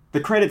 The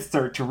credits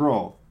start to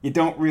roll. You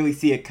don't really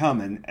see it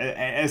coming.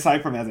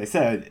 Aside from, as I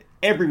said,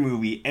 every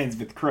movie ends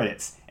with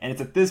credits. And it's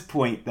at this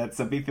point that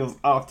something feels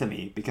off to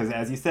me. Because,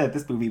 as you said,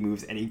 this movie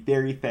moves at a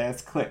very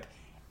fast clip.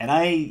 And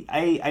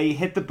I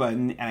hit the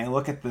button and I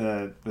look at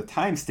the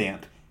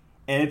timestamp.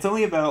 And it's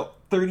only about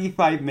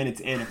 35 minutes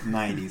in of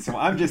 90. So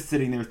I'm just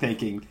sitting there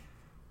thinking,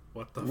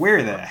 what the where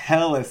fuck? the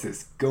hell is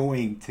this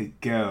going to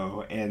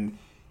go? And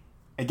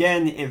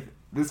again, if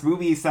this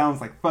movie sounds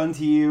like fun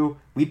to you,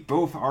 we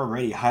both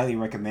already highly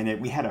recommend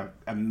it. We had an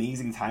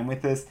amazing time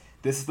with this.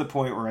 This is the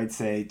point where I'd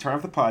say turn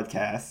off the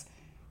podcast,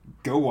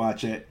 go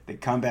watch it, then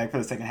come back for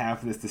the second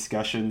half of this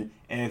discussion.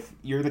 And if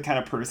you're the kind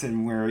of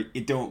person where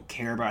you don't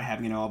care about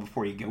having it all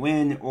before you go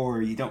in,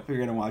 or you don't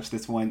figure to watch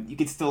this one, you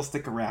can still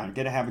stick around. You're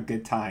going to have a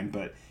good time.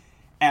 But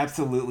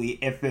absolutely,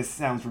 if this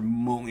sounds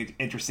remotely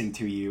interesting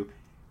to you,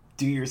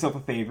 do yourself a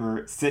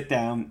favor, sit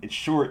down. It's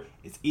short,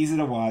 it's easy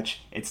to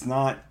watch, it's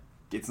not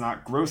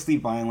grossly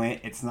violent,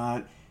 it's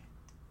not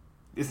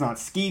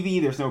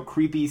skeevy, there's no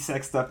creepy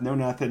sex stuff, no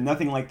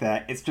nothing like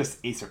that. It's just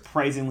a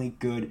surprisingly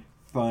good,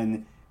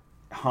 fun,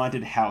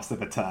 haunted house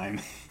of a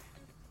time.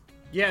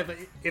 Yeah,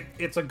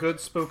 it's a good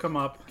spook 'em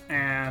up,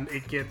 and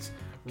it gets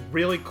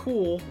really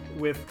cool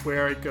with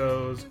where it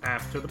goes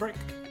after the break.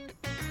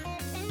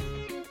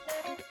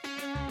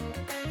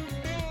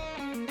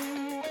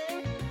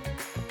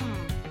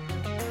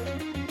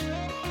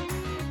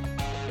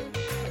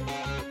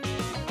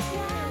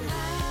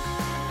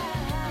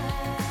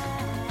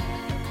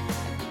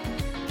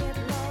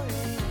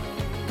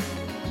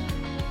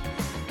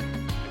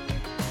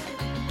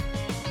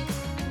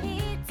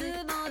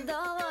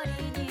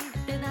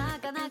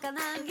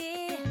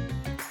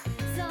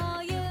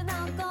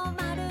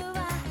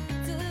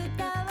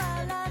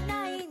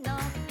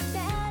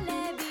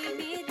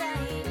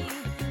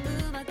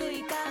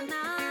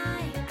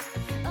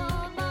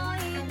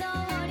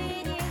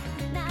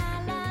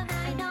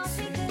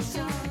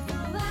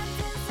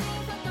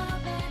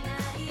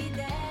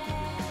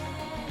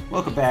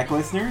 Welcome back,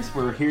 listeners.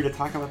 We're here to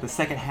talk about the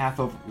second half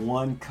of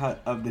One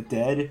Cut of the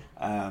Dead.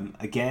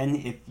 Again,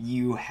 if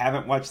you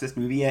haven't watched this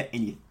movie yet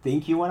and you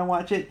think you want to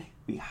watch it,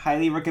 we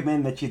highly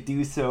recommend that you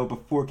do so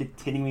before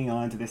continuing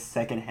on to the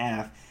second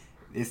half.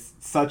 It's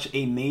such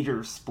a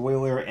major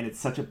spoiler and it's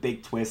such a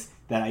big twist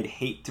that I'd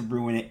hate to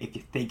ruin it if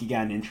you think you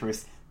got an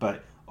interest.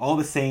 But all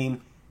the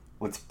same,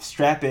 let's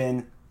strap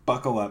in,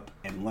 buckle up,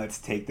 and let's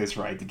take this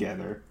ride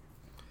together.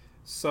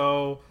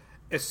 So,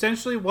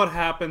 essentially what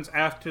happens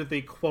after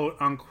the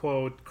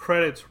quote-unquote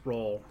credits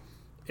roll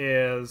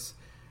is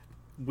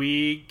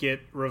we get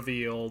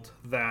revealed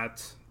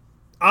that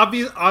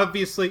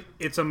obviously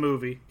it's a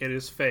movie, it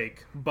is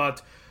fake,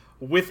 but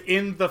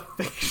within the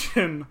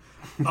fiction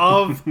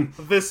of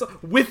this,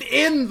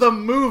 within the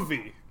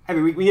movie, I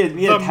mean, we had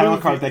a title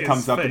card that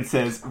comes up and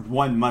says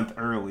 1 month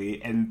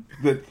early, and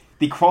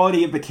the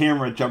quality of the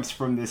camera jumps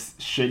from this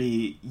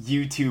shitty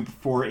YouTube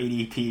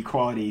 480p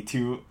quality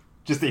to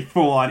just a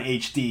full-on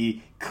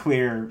HD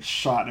clear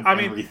shot of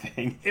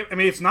everything.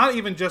 It's not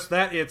even just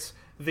that. It's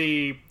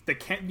the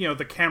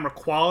camera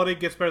quality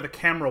gets better. The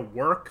camera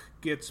work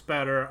gets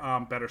better.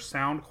 Better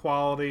sound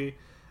quality.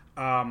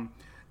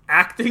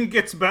 Acting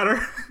gets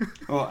better.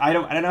 Well, I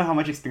don't know how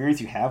much experience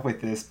you have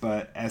with this,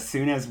 but as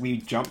soon as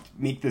we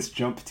make this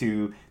jump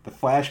to the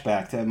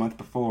flashback to a month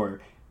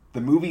before,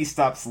 the movie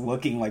stops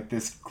looking like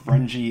this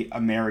grungy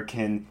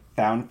American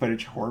found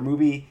footage horror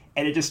movie,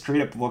 and it just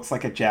straight up looks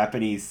like a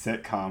Japanese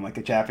sitcom, like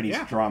a Japanese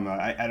drama.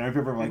 I don't know if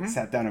you've ever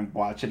sat down and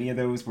watched any of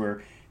those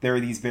where there are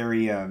these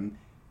very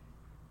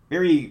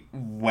very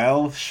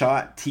well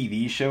shot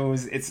TV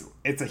shows. It's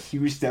a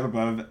huge step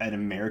above an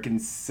American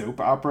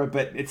soap opera,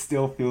 but it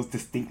still feels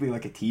distinctly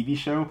like a TV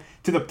show,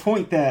 to the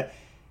point that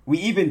we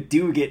even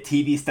do get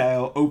TV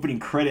style opening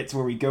credits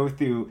where we go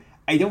through,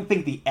 I don't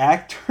think the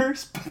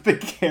actors, but the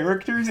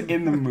characters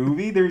in the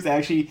movie. There's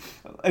actually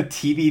a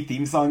TV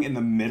theme song in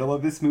the middle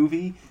of this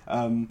movie.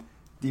 Do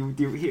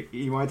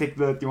you want to take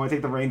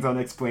the reins on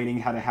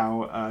explaining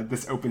how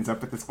this opens up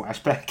with this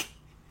flashback?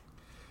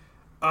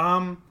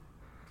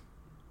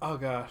 Oh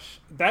gosh,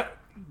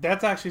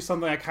 that's actually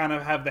something I kind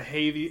of have the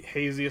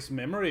haziest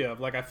memory of.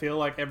 Like, I feel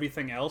like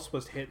everything else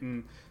was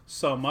hitting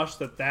so much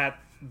that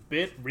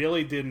bit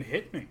really didn't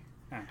hit me,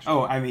 actually.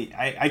 Oh, I mean,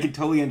 I can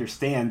totally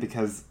understand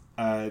because,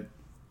 like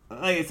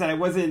I said, I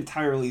wasn't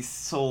entirely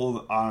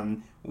sold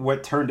on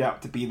what turned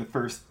out to be the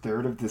first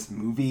third of this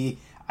movie.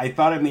 I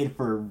thought it made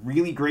for a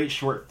really great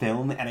short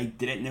film, and I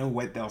didn't know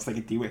what else I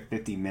could do with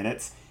 50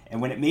 minutes.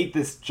 And when it made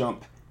this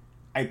jump,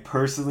 I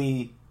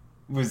personally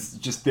was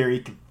just very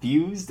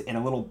confused and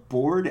a little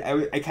bored.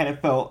 I kind of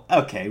felt,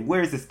 okay,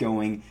 where is this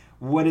going?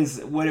 What is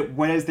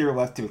there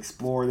left to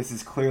explore? This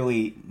is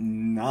clearly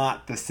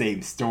not the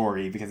same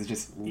story because it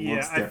just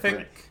looks different. I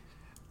think,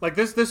 like,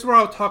 this is where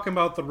I was talking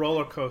about the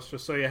roller coaster.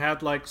 So you had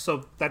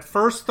that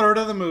first third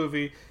of the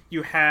movie,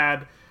 you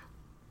had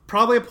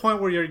probably a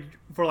point where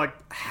for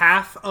like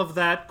half of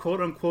that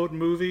quote unquote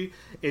movie,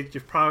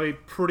 you're probably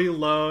pretty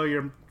low.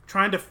 You're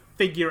trying to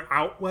figure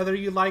out whether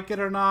you like it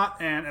or not,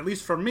 and at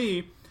least for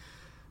me,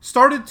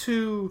 started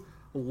to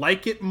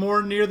like it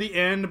more near the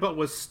end, but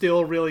was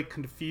still really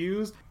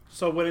confused.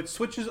 So when it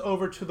switches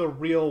over to the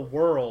real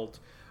world,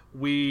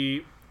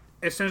 we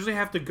essentially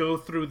have to go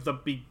through the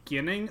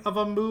beginning of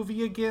a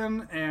movie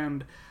again.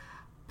 And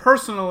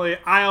personally,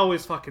 I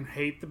always fucking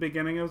hate the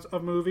beginning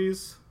of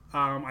movies.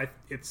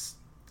 It's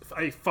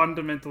a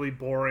fundamentally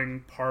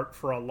boring part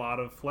for a lot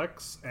of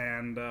flicks,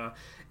 and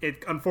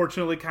it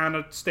unfortunately kind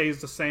of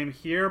stays the same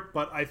here,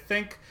 but I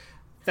think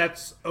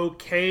that's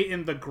okay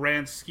in the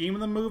grand scheme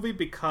of the movie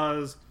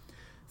because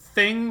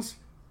things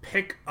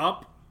pick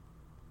up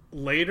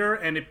later,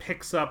 and it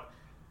picks up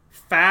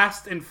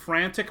fast and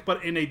frantic,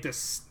 but in a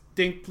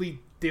distinctly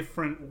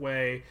different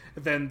way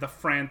than the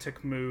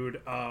frantic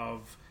mood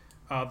of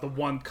the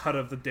one Cut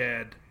of the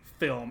Dead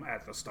film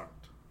at the start.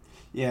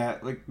 Yeah,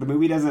 like the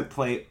movie doesn't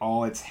play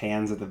all its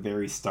hands at the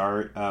very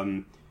start.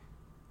 When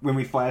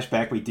we flash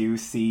back, we do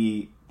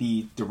see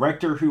the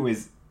director who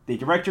is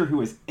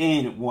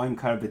in One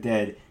Cut of the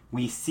Dead.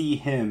 We see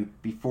him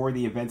before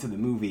the events of the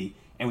movie,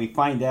 and we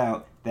find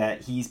out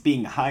that he's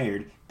being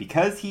hired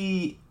because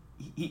he's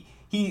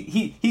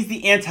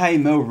the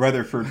anti-Mo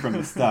Rutherford from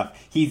the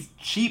stuff. He's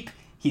cheap,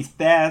 he's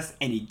fast,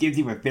 and he gives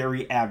you a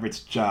very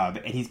average job.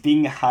 And he's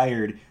being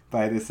hired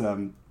by this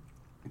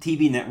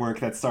TV network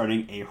that's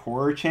starting a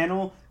horror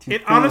channel.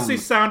 It honestly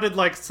sounded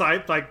like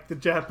the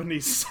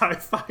Japanese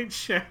sci-fi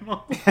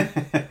channel.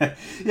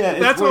 Yeah,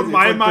 that's what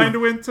my mind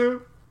went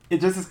to. It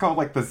just is called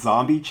like the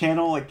zombie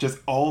channel, like just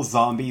all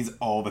zombies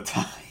all the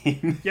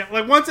time. Yeah,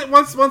 like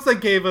once they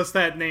gave us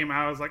that name,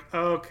 I was like,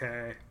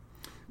 okay,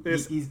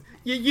 this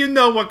you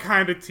know what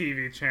kind of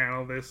TV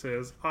channel this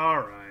is. All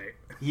right.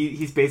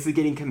 He's basically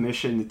getting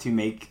commissioned to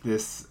make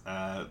this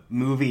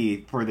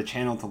movie for the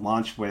channel to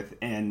launch with,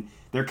 and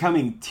they're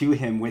coming to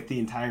him with the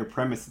entire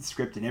premise and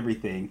script and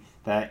everything,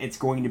 that it's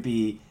going to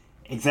be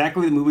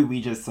exactly the movie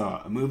we just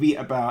saw. A movie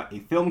about a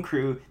film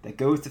crew that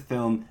goes to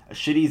film a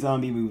shitty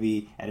zombie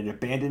movie at an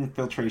abandoned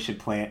filtration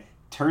plant.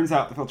 Turns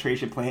out the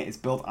filtration plant is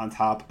built on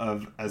top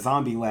of a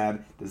zombie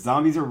lab. The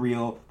zombies are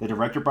real. The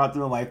director brought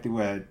them to life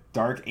through a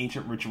dark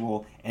ancient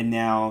ritual, and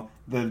now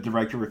the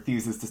director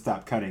refuses to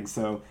stop cutting.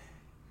 So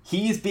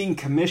he is being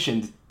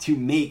commissioned to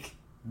make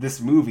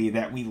this movie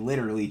that we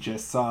literally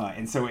just saw,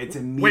 and so it's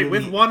immediately... Wait,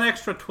 with one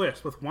extra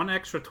twist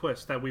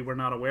that we were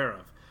not aware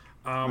of.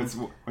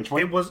 Which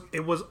one?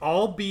 It was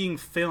all being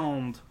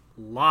filmed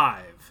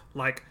live,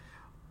 like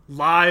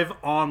live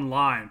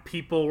online.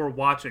 People were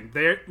watching.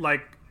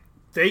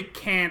 They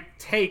can't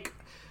take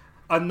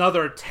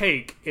another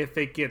take if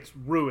it gets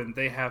ruined.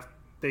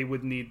 They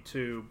would need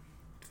to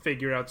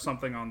figure out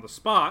something on the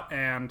spot,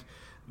 and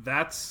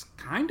that's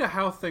kind of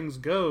how things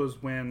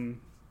goes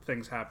when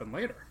things happen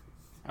later.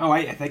 Oh,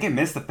 I think I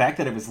missed the fact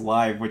that it was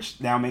live,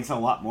 which now makes a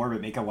lot more of it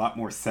make a lot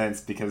more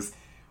sense, because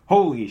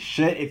holy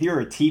shit, if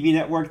you're a TV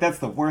network, that's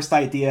the worst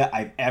idea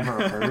I've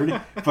ever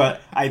heard.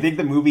 But I think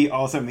the movie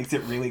also makes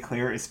it really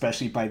clear,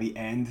 especially by the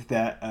end,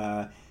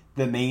 that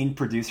the main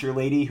producer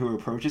lady who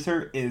approaches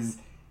her is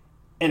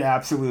an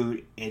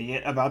absolute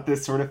idiot about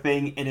this sort of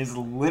thing, and is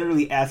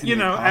literally asking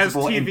the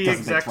impossible, as TV and doesn't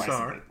execs think twice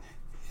are. of it.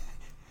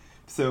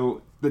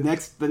 So the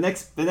next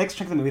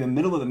chunk of the movie, the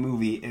middle of the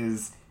movie,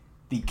 is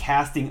the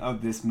casting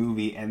of this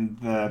movie and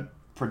the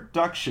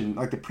production,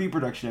 like the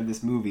pre-production of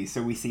this movie.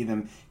 So we see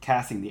them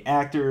casting the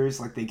actors,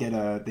 like they get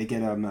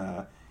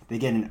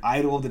an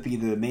idol to be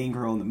the main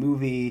girl in the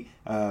movie.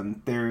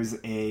 There's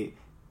a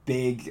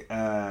big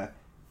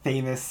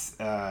famous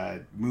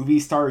movie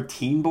star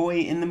teen boy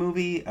in the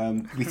movie.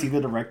 We see the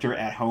director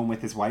at home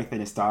with his wife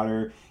and his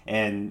daughter,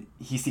 and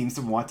he seems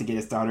to want to get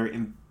his daughter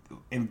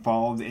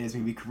involved in his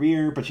movie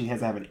career, but she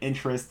has to have an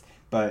interest.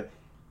 But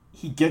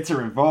he gets her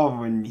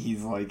involved when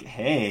he's like,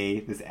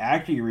 hey, this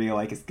actor you really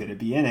like is going to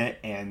be in it.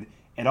 And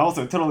it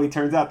also totally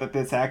turns out that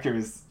this actor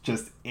is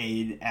just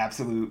an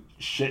absolute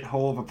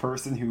shithole of a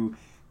person who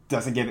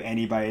doesn't give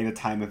anybody the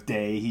time of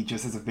day. He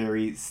just is a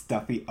very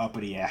stuffy,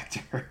 uppity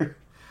actor.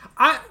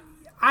 I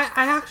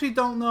actually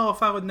don't know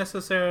if I would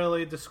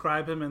necessarily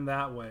describe him in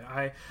that way.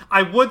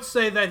 I would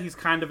say that he's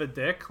kind of a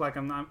dick. Like,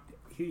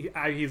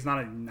 he's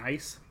not a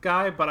nice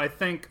guy, but I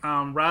think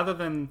rather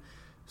than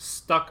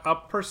stuck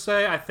up per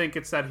se, I think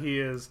it's that he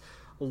is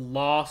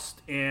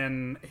lost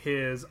in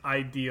his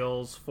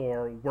ideals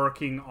for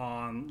working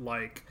on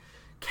like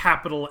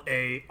capital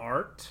A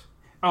art.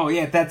 Oh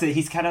yeah, that's it.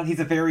 He's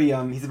a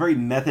very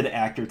method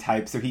actor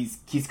type. So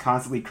he's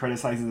constantly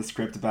criticizing the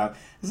script about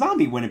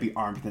zombie wouldn't be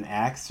armed with an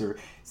axe, or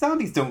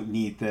zombies don't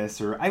need this,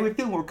 or I would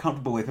feel more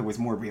comfortable if it was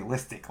more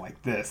realistic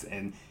like this.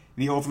 And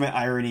the ultimate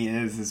irony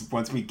is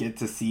once we get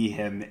to see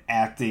him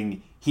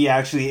acting, he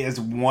actually is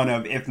one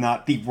of, if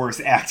not the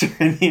worst actor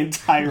in the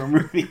entire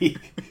movie.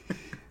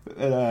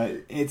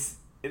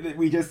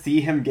 We just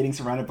see him getting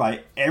surrounded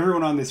by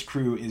everyone on this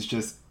crew is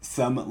just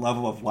some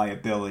level of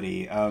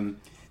liability.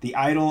 The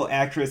idol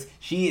actress,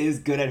 she is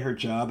good at her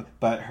job,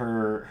 but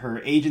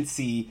her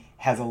agency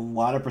has a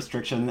lot of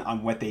restriction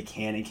on what they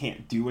can and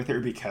can't do with her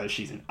because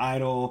she's an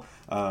idol.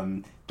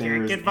 Can't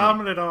get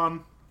vomited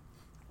on.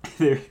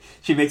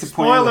 She makes a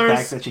point of the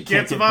fact that she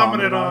can't get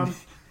vomited on.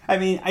 I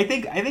mean, I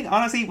think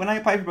honestly, when I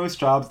apply for most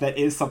jobs, that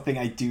is something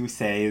I do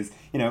say is,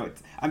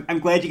 I'm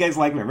glad you guys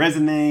like my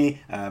resume,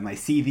 my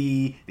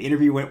CV, the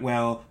interview went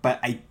well,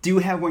 but I do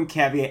have one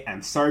caveat, and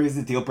I'm sorry this is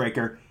a deal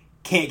breaker,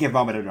 can't get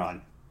vomited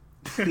on.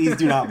 Please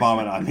do not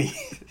vomit on me.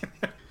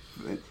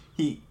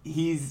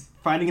 he's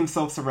finding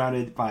himself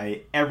surrounded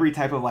by every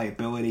type of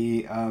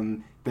liability.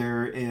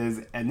 There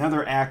is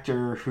another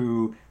actor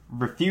who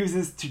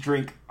refuses to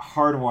drink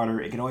hard water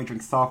and can only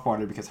drink soft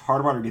water because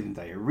hard water gives him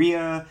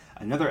diarrhea.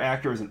 Another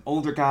actor is an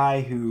older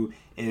guy who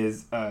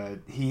is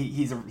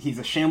he's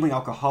a shambling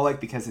alcoholic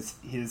because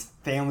his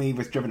family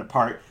was driven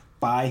apart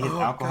by his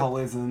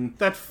alcoholism. God.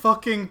 That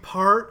fucking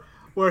part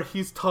where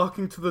he's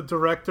talking to the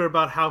director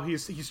about how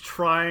he's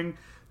trying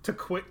to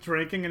quit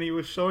drinking, and he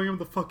was showing him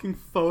the fucking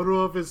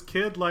photo of his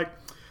kid. Like,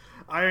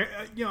 I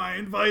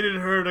invited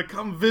her to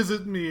come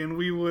visit me, and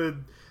we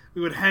would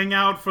hang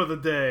out for the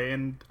day,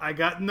 and I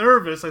got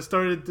nervous. I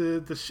started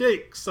to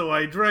shake, so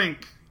I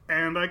drank,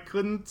 and I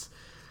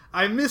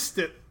missed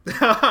it.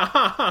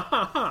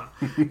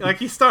 Like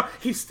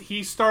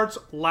he starts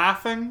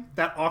laughing,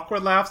 that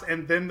awkward laughs,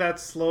 and then that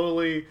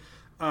slowly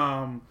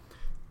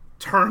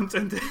turns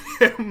into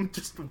him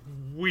just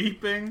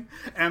weeping,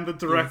 and the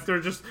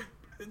director just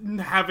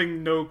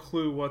having no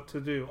clue what to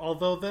do.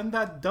 Although then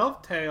that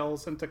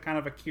dovetails into kind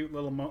of a cute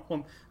little moment.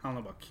 Well, I don't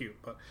know about cute,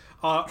 but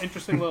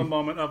interesting little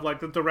moment of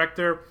like the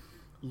director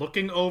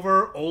looking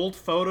over old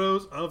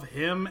photos of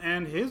him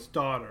and his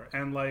daughter,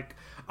 and like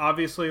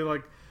obviously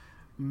like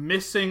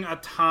missing a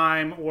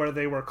time where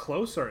they were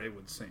closer, it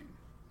would seem.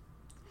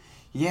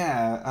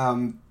 Yeah.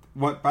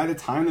 By the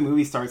time the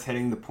movie starts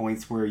hitting the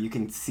points where you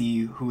can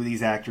see who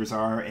these actors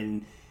are,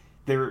 and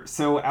they're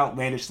so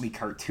outlandishly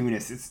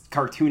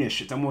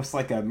cartoonish. It's almost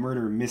like a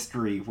murder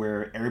mystery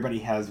where everybody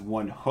has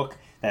one hook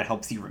that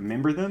helps you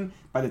remember them.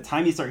 By the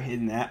time you start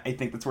hitting that, I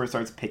think that's where it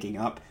starts picking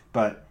up.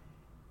 But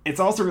it's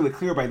also really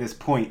clear by this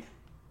point,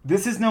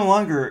 this is no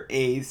longer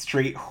a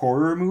straight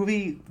horror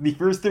movie. The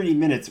first 30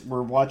 minutes,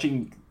 we're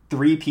watching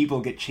 3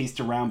 people get chased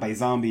around by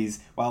zombies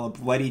while a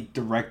bloody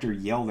director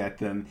yelled at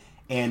them.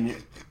 And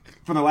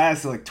for the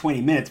last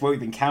 20 minutes, what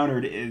we've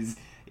encountered is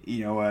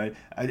a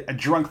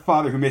drunk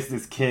father who misses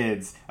his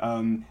kids,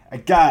 a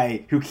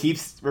guy who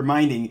keeps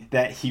reminding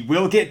that he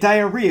will get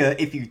diarrhea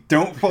if you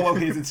don't follow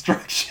his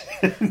instructions.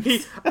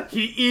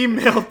 He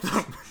emailed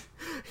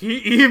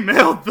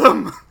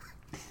them.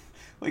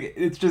 Like,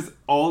 it's just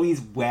all these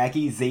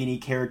wacky, zany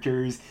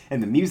characters,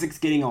 and the music's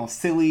getting all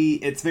silly.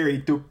 It's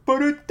very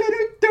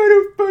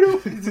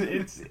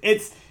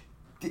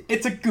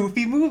it's a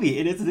goofy movie.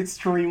 It is an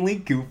extremely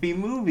goofy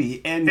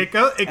movie, and it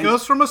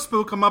goes from a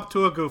spook 'em up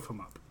to a goof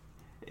 'em up.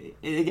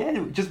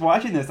 Again, just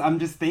watching this, I'm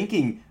just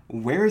thinking,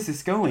 where is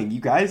this going? You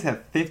guys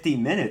have 50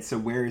 minutes, so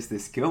where is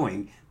this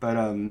going? But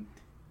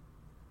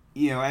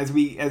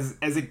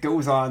as it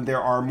goes on,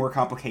 there are more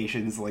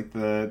complications. Like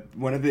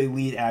one of the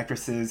lead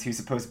actresses, who's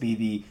supposed to be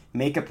the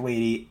makeup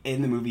lady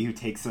in the movie, who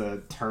takes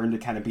a turn to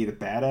kind of be the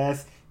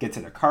badass, gets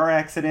in a car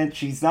accident.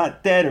 She's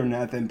not dead or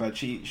nothing, but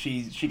she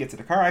gets in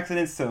a car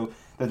accident. So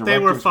the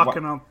director's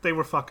They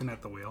were fucking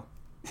at the wheel.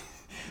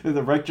 The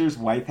director's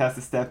wife has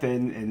to step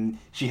in, and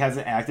she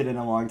hasn't acted in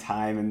a long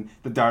time, and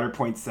the daughter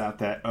points out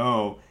that,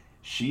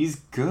 she's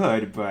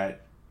good,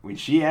 but when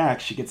she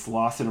acts, she gets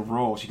lost in a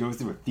role. She goes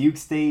through a fugue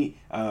state.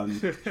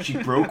 She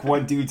broke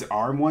one dude's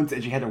arm once,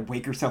 and she had to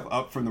wake herself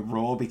up from the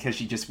role because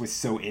she just was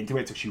so into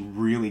it, so she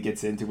really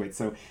gets into it.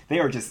 So they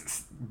are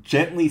just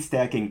gently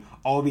stacking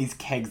all these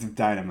kegs of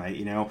dynamite,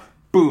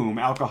 Boom,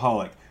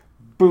 alcoholic.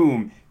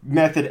 Boom,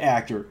 method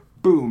actor.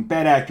 Boom,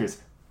 bad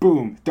actress.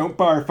 Boom, don't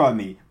barf on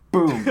me.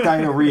 Boom,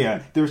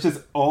 diarrhea. There's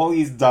just all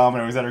these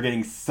dominoes that are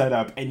getting set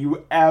up, and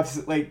you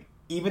absolutely,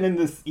 even in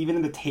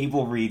the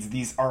table reads,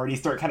 these already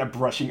start kind of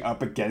brushing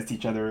up against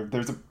each other.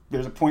 There's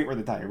a point where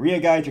the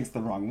diarrhea guy drinks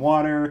the wrong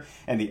water,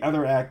 and the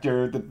other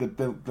actor,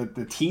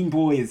 the teen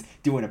boy, is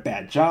doing a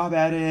bad job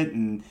at it,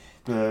 and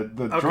the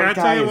drunk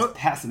guy is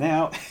passing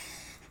out.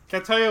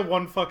 Can I tell you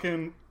one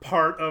fucking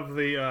part of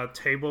the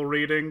table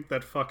reading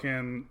that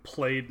fucking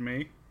played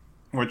me?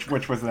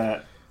 Which was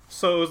that?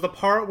 So it was the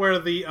part where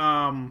the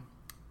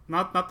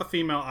not the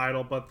female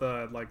idol, but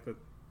the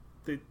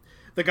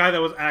guy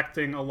that was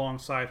acting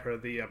alongside her,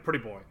 the pretty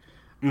boy,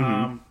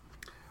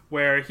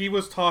 where he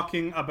was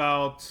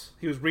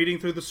reading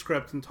through the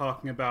script and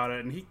talking about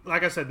it, and he,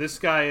 like I said, this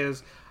guy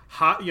is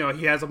hot.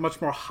 He has a much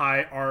more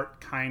high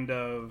art kind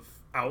of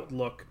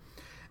outlook,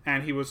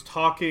 and he was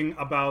talking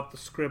about the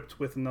script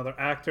with another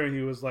actor, and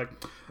he was like,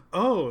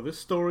 "Oh, this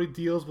story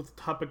deals with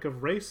the topic of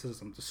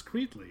racism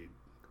discreetly,"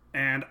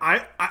 and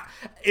I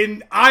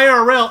in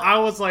IRL, I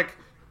was like,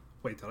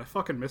 wait, did I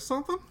fucking miss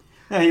something?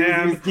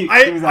 Yeah,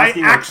 I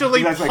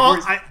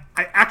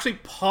actually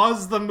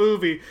paused the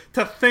movie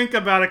to think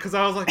about it because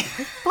I was like,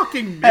 I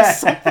fucking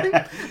missed something.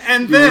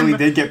 And you really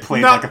did get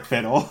played like a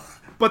fiddle.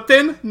 But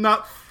then,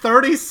 not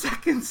 30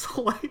 seconds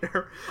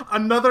later,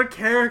 another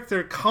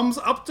character comes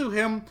up to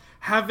him,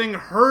 having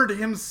heard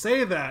him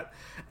say that,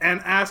 and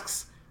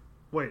asks,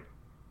 "Wait,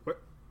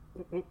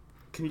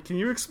 can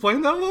you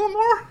explain that a little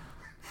more?"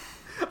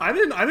 I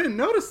didn't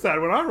notice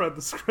that when I read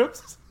the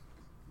script.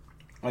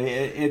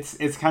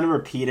 It's kind of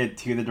repeated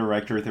to the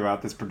director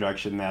throughout this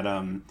production that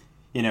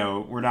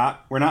we're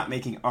not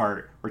making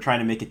art, we're trying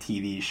to make a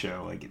TV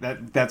show. Like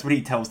that's what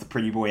he tells the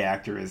pretty boy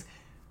actor is,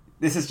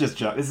 this is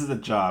a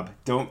job,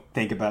 don't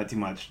think about it too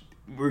much.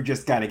 we're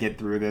just got to get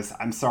through this.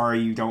 I'm sorry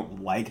you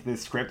don't like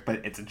this script,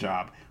 but it's a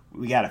job.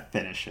 We got to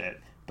finish it.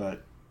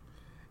 But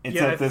it's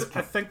yeah, at this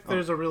I think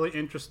there's a really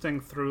interesting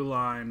through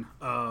line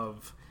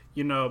of,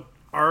 you know,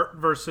 art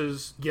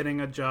versus getting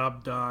a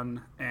job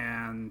done,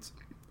 and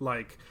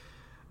like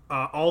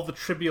all the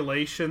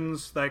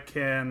tribulations that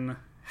can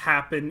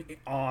happen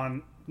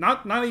on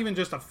not even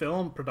just a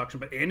film production,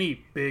 but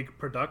any big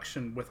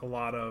production with a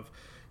lot of,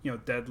 you know,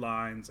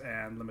 deadlines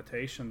and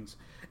limitations.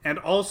 And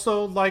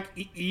also, like,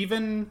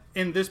 even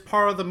in this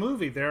part of the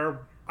movie,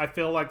 I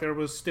feel like there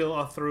was still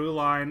a through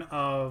line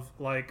of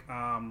like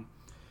you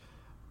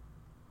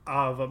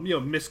know,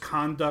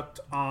 misconduct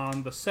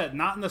on the set,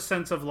 not in the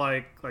sense of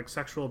like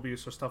sexual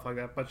abuse or stuff like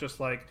that, but just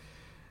like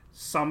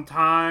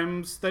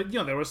sometimes that, you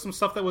know, there was some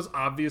stuff that was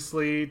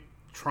obviously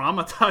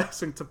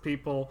traumatizing to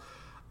people,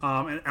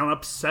 and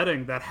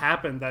upsetting that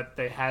happened, that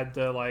they had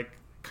to like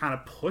kind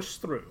of push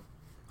through.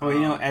 Well, you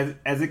know,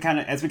 as we kind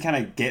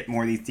of get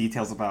more of these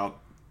details about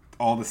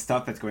all the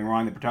stuff that's going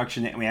wrong in the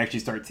production, and we actually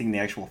start seeing the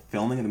actual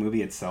filming of the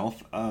movie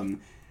itself,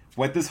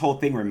 what this whole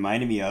thing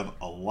reminded me of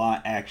a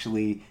lot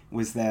actually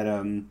was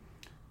that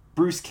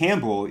Bruce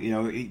Campbell, you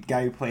know, the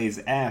guy who plays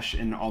Ash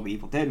in all the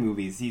Evil Dead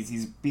movies,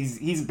 he's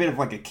a bit of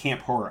like a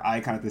camp horror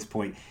icon at this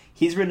point.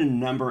 He's written a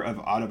number of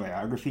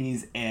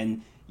autobiographies,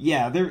 and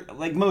yeah, they're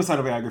like most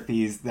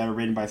autobiographies that are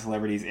written by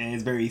celebrities, and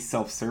it's very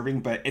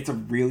self-serving, but it's a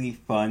really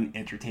fun,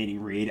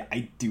 entertaining read.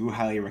 I do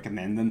highly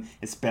recommend them,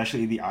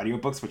 especially the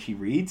audiobooks, which he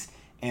reads.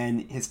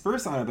 And his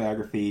first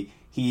autobiography,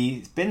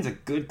 he spends a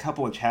good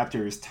couple of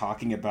chapters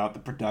talking about the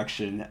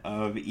production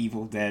of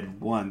Evil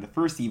Dead 1, the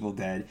first Evil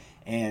Dead.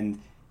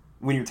 And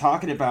when you're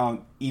talking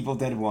about Evil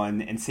Dead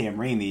 1 and Sam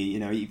Raimi,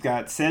 you know, you've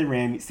got Sam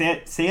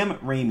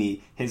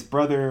Raimi, his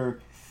brother.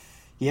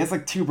 He has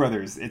like two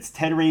brothers. It's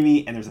Ted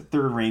Raimi, and there's a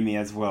third Raimi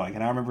as well. I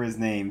cannot remember his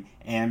name.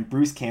 And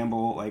Bruce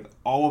Campbell, like,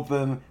 all of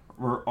them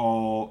were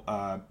all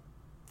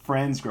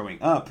friends growing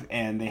up,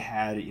 and they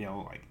had, you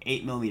know, like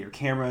 8mm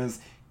cameras,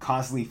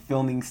 constantly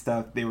filming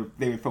stuff. They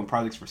would film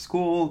projects for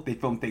school. They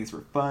filmed things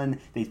for fun.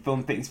 They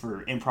filmed things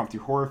for impromptu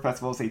horror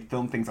festivals. They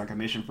filmed things on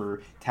commission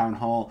for town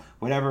hall,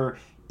 whatever.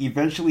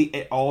 Eventually,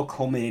 it all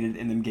culminated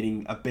in them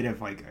getting a bit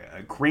of like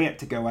a grant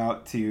to go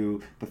out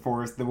to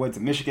the woods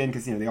of Michigan,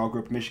 because, you know, they all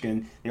grew up in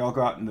Michigan. They all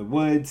go out in the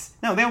woods.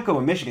 No, they don't go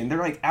in Michigan. They're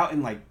like out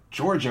in like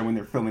Georgia when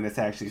they're filming this,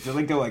 actually. So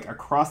they go like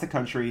across the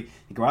country.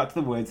 They go out to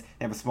the woods.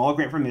 They have a small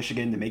grant from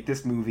Michigan to make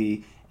this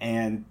movie,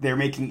 and they're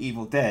making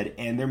Evil Dead,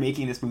 and they're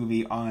making this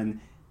movie on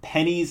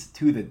pennies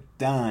to the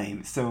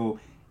dime.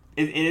 So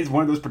it is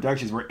one of those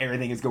productions where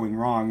everything is going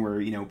wrong, where,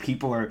 you know,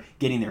 people are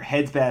getting their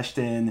heads bashed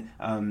in.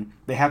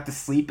 They have to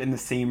sleep in the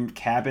same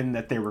cabin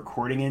that they're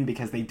recording in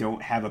because they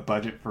don't have a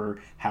budget for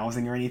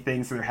housing or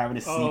anything, so they're having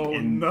to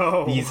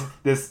sleep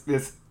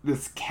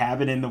this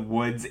cabin in the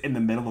woods in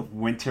the middle of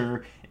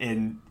winter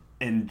in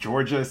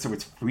Georgia, so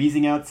it's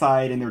freezing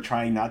outside, and they're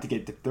trying not to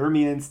get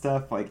diphtheria and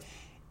stuff. Like,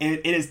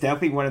 it is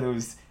definitely one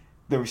of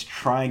those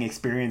trying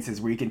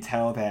experiences where you can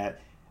tell that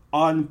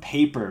on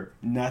paper,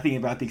 nothing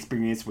about the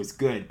experience was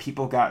good.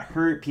 People got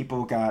hurt.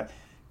 People got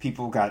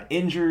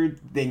injured.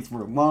 Things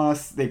were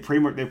lost. They're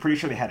pretty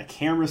sure they had a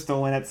camera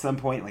stolen at some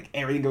point. Like,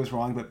 everything goes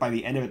wrong, but by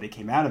the end of it, they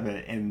came out of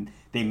it, and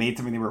they made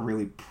something they were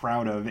really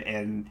proud of,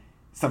 and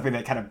something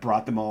that kind of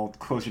brought them all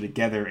closer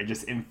together and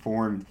just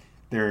informed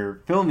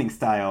their filming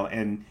style.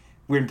 And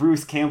when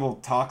Bruce Campbell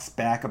talks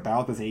back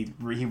about this, he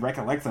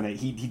recollects on it.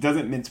 He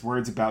doesn't mince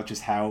words about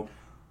just how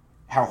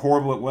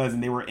horrible it was,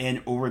 and they were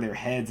in over their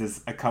heads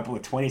as a couple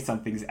of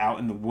 20-somethings out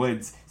in the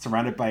woods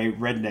surrounded by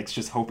rednecks,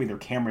 just hoping their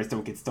cameras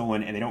don't get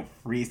stolen and they don't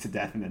freeze to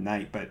death in the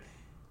night. But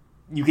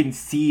you can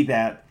see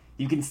that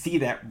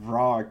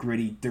raw,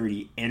 gritty,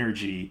 dirty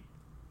energy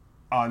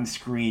on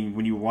screen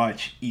when you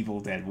watch Evil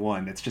Dead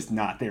 1 that's just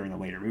not there in the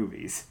later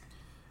movies.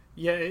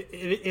 Yeah,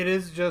 it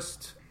is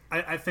just...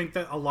 I think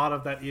that a lot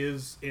of that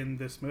is in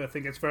this movie. I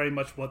think it's very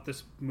much what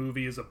this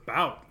movie is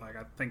about. Like,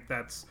 I think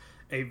that's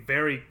a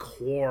very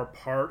core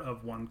part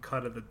of One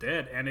Cut of the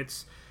Dead. And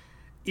it's,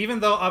 even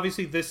though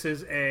obviously this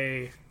is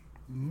a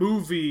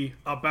movie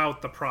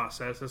about the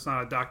process, it's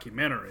not a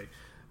documentary,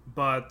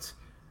 but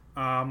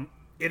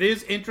it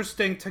is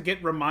interesting to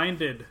get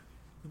reminded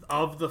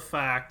of the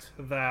fact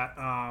that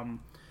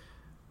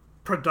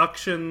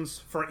productions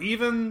for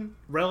even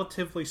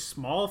relatively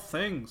small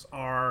things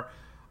are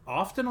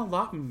often a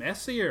lot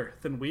messier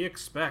than we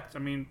expect. I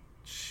mean,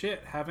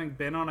 shit, having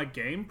been on a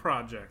game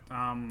project,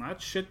 that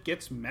shit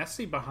gets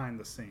messy behind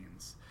the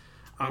scenes.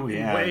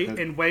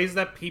 In ways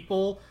that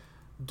people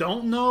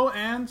don't know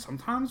and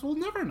sometimes will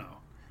never know.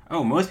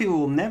 Oh, most people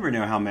will never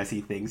know how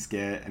messy things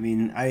get. I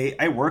mean,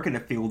 I work in a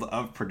field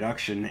of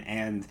production,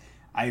 and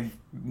I've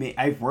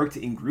worked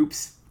in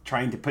groups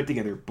trying to put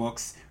together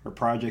books or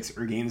projects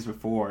or games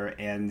before,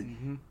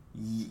 and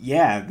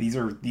yeah,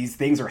 these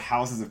things are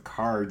houses of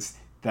cards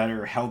that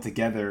are held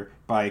together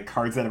by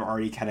cards that have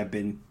already kind of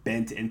been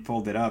bent and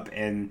folded up,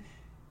 and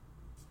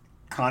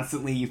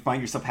constantly you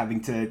find yourself having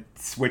to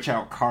switch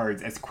out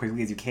cards as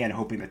quickly as you can,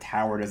 hoping the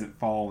tower doesn't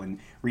fall, and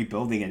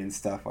rebuilding it and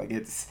stuff. Like,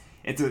 it's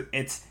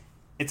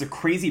a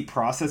crazy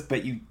process,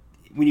 but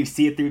when you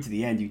see it through to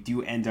the end, you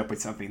do end up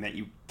with something that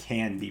you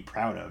can be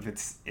proud of.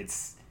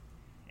 It's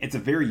a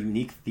very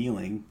unique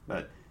feeling,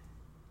 but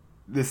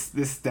this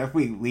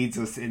definitely leads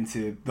us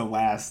into the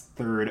last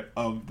third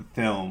of the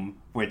film,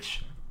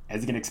 which,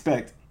 as you can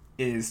expect,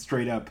 is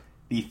straight up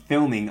the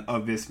filming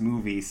of this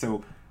movie.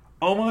 So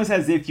almost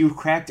as if you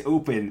cracked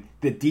open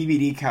the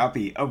DVD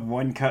copy of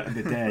One Cut of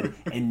the Dead,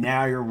 and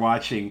now you're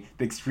watching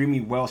the extremely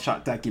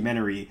well-shot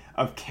documentary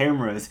of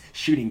cameras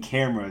shooting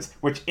cameras,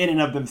 which in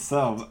and of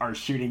themselves are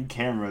shooting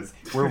cameras.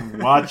 We're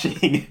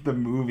watching the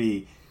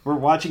movie. We're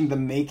watching the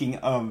making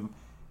of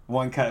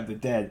One Cut of the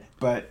Dead,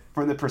 but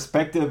from the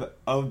perspective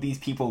of these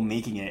people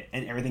making it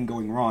and everything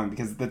going wrong,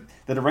 because the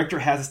director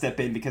has to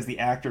step in because the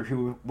actor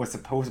who was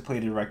supposed to play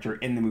the director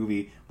in the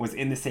movie was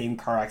in the same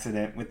car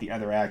accident with the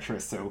other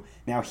actress. So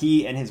now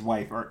he and his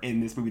wife are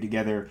in this movie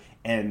together,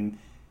 and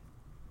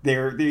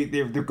they're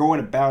going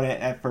about it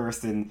at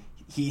first, and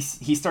he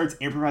starts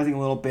improvising a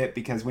little bit,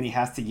 because when he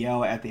has to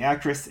yell at the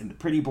actress and the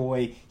pretty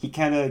boy, he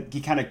kind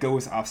of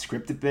goes off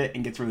script a bit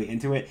and gets really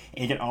into it.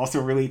 And you can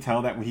also really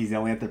tell that when he's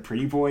yelling at the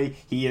pretty boy,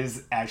 he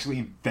is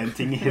actually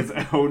venting his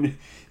own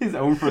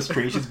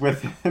frustrations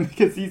with him,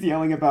 because he's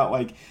yelling about,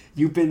 like,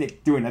 you've been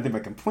doing nothing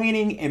but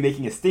complaining and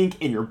making a stink,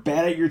 and you're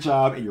bad at your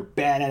job and you're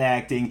bad at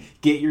acting.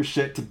 Get your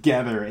shit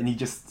together. And he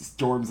just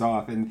storms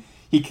off, and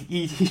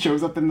He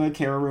shows up in the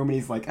camera room and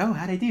he's like, "Oh,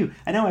 how'd I do?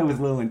 I know I was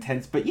a little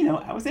intense, but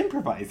I was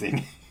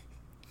improvising."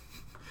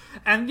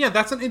 And yeah,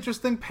 that's an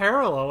interesting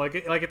parallel. Like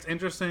it's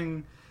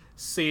interesting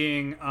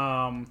seeing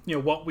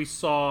what we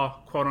saw,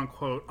 quote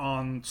unquote,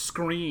 on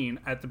screen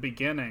at the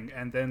beginning,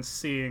 and then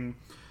seeing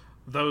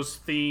those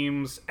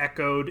themes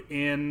echoed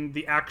in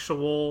the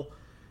actual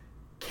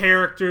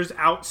characters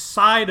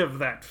outside of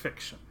that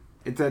fiction.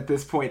 It's at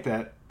this point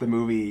that the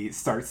movie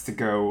starts to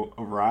go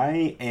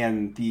awry,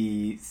 and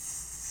the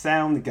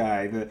sound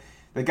guy,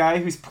 the guy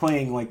who's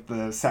playing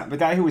the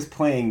guy who was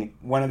playing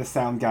one of the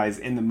sound guys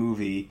in the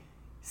movie,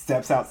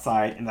 steps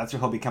outside, and that's where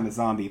he'll become a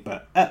zombie.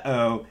 But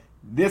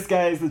this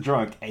guy is the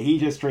drunk, and he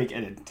just drank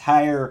an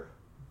entire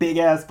big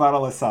ass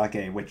bottle of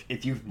sake, which,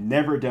 if you've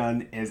never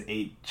done, is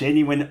a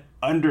genuine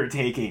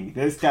undertaking.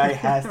 This guy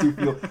has to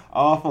feel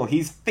awful.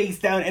 He's face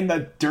down in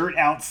the dirt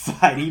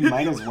outside. He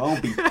might as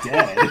well be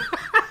dead.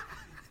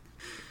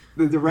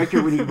 The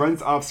director, when he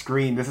runs off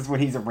screen, this is when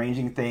he's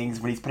arranging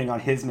things, when he's putting on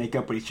his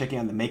makeup, when he's checking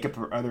on the makeup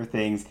for other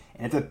things,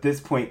 and it's at this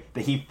point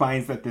that he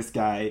finds that this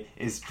guy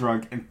is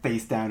drunk and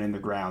face down in the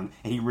ground,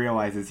 and he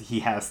realizes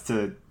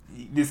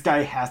this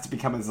guy has to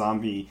become a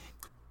zombie.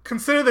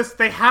 Consider this,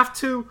 they have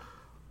to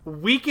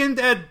Weekend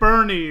at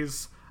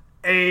Bernie's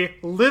a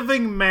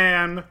living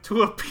man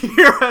to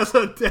appear as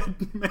a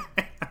dead man.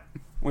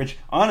 Which,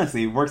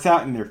 honestly, works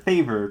out in their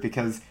favor,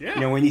 because,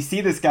 when you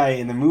see this guy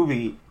in the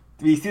movie,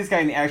 when you see this guy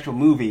in the actual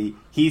movie,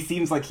 he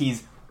seems like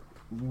he's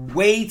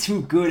way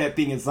too good at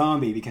being a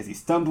zombie, because he's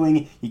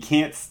stumbling, he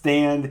can't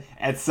stand.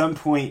 At some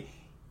point,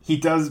 he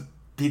does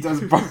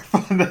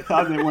barf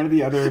on one of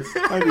the other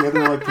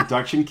like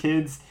production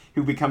kids,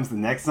 who becomes the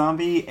next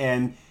zombie.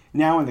 And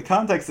now, in the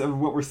context of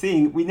what we're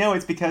seeing, we know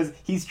it's because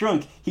he's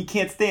drunk, he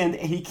can't stand,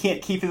 and he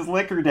can't keep his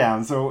liquor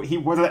down. So he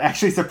wasn't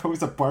actually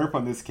supposed to barf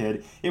on this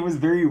kid. It was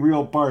very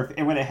real barf.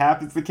 And when it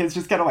happens, the kid's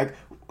just kind of like,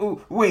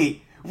 "Oh,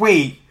 wait.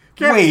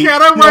 Can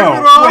I wipe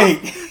it off?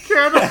 Wait.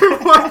 Can I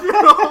wipe it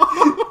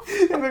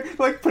off?" And they're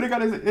like putting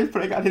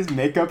on his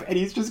makeup, and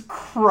he's just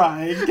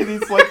crying, and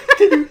he's like,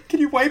 can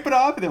you wipe it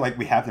off? And they're like,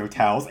 "We have no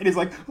towels." And he's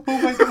like,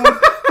 "Oh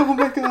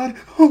my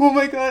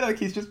god, like,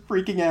 he's just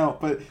freaking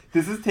out. But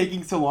this is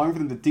taking so long for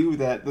them to do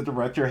that the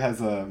director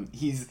has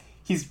he's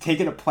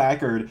taken a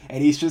placard,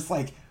 and he's just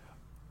like,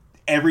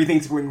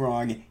 everything's going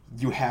wrong,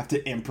 you have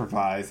to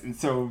improvise. And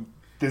so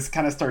this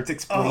kind of starts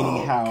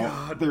explaining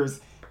how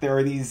there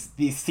are these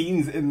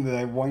scenes in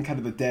the One Cut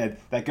of the Dead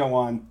that go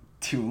on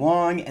too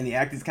long, and the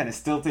acting's kind of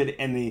stilted,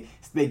 and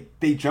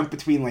they jump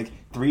between like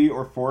 3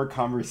 or 4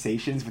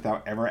 conversations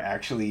without ever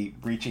actually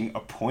reaching a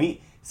point.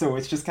 So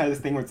it's just kind of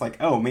this thing where it's like,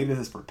 oh, maybe this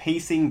is for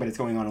pacing, but it's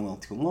going on a little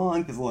too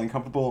long, it's a little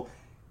uncomfortable.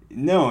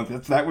 No,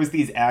 that was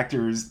these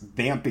actors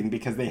vamping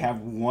because they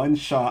have one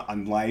shot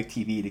on live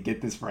TV to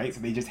get this right,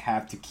 so they just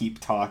have to keep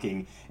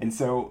talking. And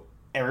so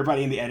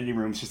everybody in the editing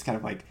room is just kind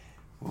of like,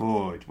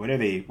 "Oh, what are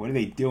they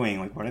doing?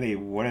 Like, what are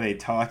they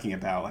talking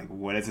about? Like,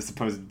 what is it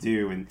supposed to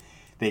do?" And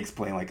they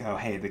explain, like, "Oh,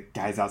 hey, the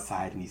guy's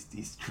outside and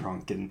he's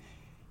drunk," and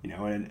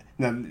and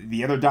then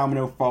the other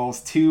domino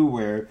falls too,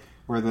 where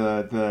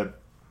the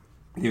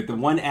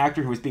one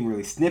actor who was being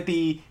really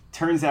snippy,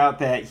 turns out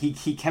that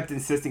he kept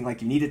insisting,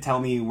 like, "You need to tell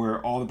me where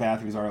all the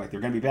bathrooms are. Like, there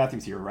are gonna be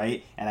bathrooms here,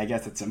 right?" And I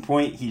guess at some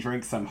point he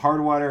drinks some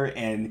hard water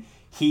and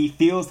he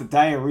feels the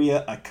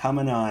diarrhea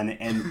coming on,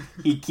 and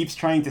he keeps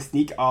trying to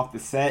sneak off the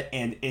set,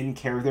 and in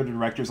character, the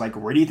director's like,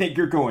 "Where do you think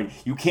you're going?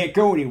 You can't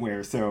go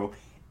anywhere." So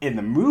in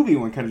the movie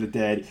One Cut of the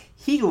Dead,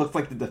 he looks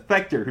like the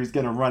defector who's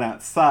going to run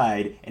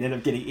outside and end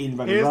up getting eaten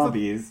by the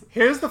zombies.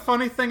 Here's the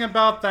funny thing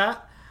about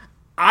that.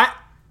 I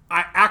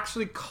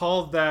actually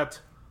called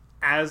that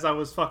as I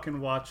was fucking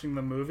watching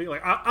the movie.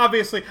 Like,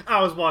 obviously,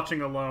 I was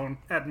watching alone.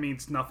 That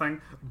means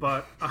nothing.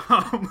 But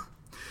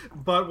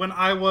But when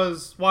I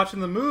was watching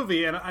the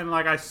movie and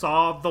like I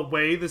saw the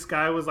way this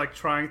guy was like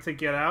trying to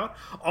get out,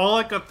 all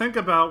I could think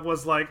about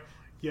was like,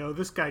 yo,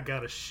 this guy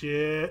got a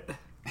shit.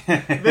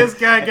 This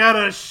guy got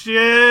a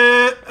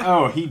shit.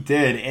 Oh, he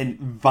did, and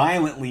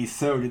violently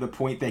so, to the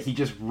point that he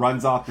just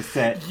runs off the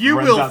set. You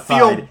runs will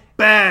outside. feel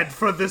bad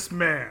for this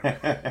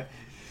man.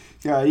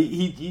 Yeah,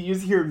 you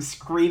just hear him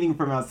screaming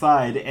from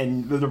outside,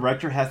 and the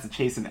director has to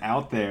chase him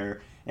out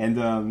there.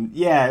 And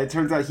yeah, it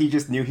turns out he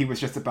just knew he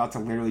was just about to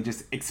literally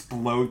just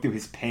explode through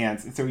his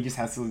pants, and so he just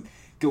has to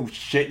go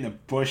shit in a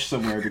bush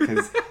somewhere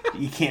because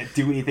he can't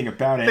do anything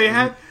about it.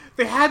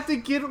 They had to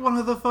get one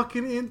of the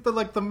fucking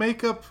the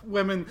makeup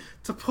women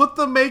to put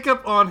the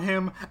makeup on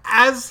him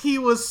as he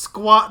was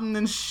squatting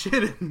and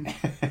shitting.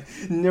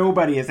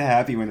 Nobody is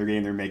happy when they're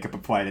getting their makeup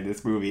applied in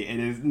this movie.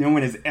 No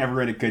one is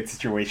ever in a good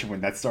situation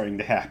when that's starting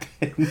to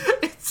happen.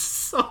 It's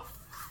so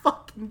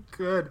fucking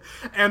good.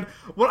 And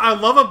what I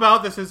love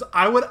about this is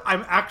I'm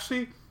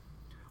actually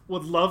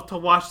would love to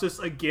watch this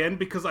again,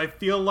 because I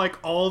feel like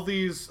all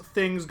these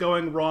things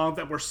going wrong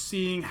that we're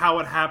seeing how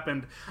it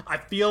happened, I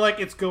feel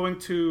like it's going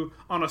to,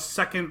 on a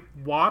second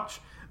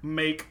watch,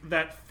 make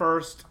that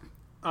first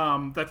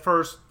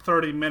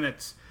 30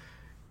 minutes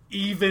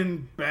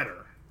even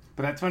better.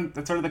 But that's one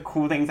of the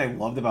cool things I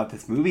loved about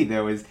this movie,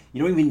 though, is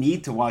you don't even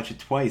need to watch it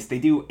twice. They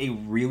do a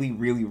really,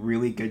 really,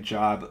 really good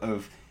job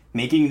of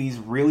making these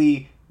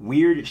really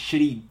weird,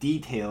 shitty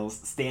details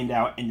stand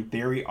out in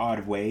very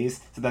odd ways,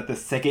 so that the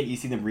second you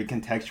see them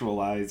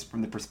recontextualized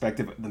from the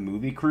perspective of the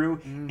movie crew,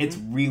 it's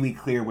really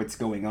clear what's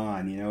going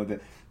on. You know,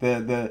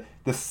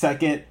 the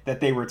second that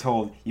they were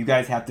told, you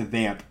guys have to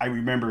vamp, I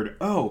remembered,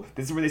 oh,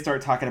 this is where they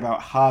start talking about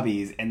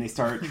hobbies, and they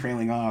start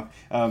trailing off.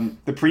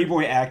 The pretty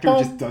boy actor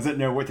just doesn't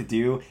know what to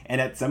do,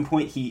 and at some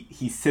point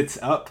he sits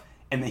up,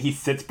 and then he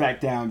sits back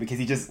down because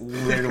he just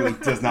literally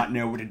does not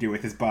know what to do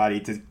with his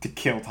body to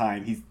kill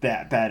time. He's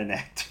that bad an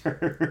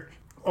actor.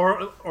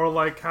 Or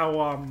like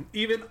how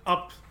even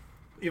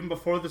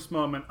before this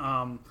moment,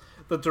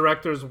 the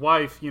director's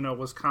wife,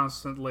 was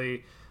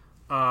constantly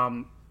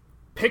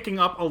picking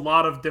up a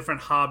lot of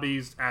different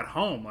hobbies at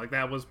home. Like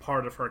that was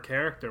part of her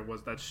character,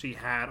 was that she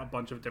had a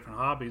bunch of different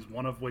hobbies.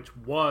 One of which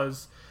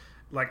was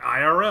like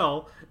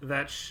IRL,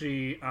 that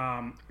she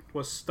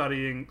was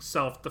studying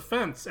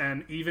self-defense,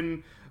 and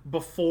even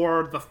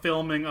before the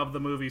filming of the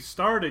movie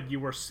started, you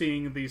were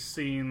seeing these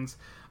scenes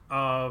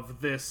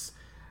of this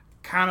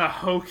kind of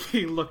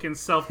hokey looking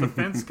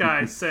self-defense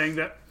guy saying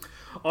that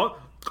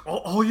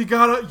all you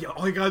gotta do,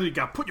 you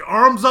gotta put your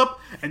arms up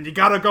and you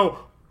gotta go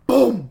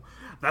boom.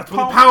 That's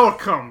where the power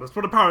comes. That's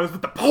where the power is,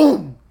 with the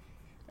boom.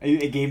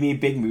 It gave me a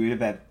big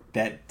mood of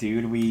that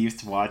dude we used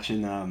to watch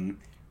in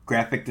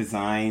graphic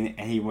design,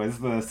 and he was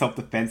the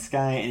self-defense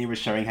guy, and he was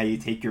showing how you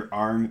take your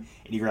arm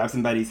and you grab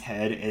somebody's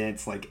head, and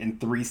it's like in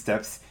 3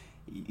 steps.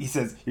 He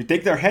says you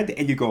take their head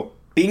and you go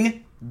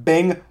bing,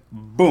 bang,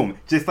 boom,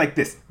 just like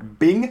this,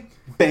 bing,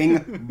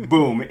 bang,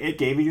 boom. It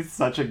gave me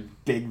such a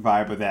big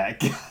vibe of that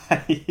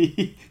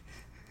guy.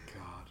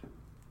 God.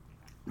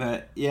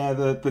 But yeah,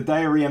 the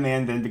diarrhea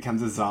man then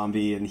becomes a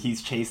zombie, and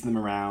he's chasing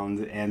them around,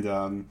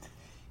 and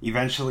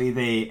eventually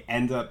they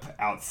end up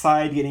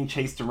outside getting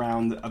chased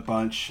around a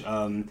bunch.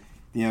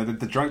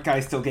 The drunk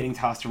guy's still getting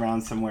tossed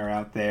around somewhere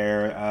out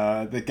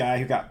there. The guy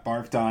who got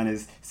barfed on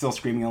is still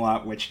screaming a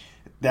lot, which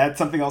that's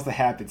something else that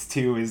happens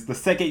too, is the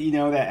second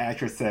that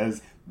actress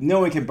says,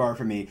 no one can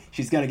barf on me,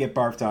 she's gonna get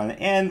barfed on,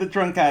 and the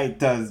drunk guy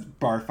does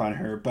barf on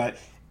her, but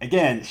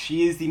again,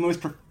 she is the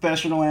most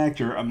professional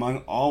actor among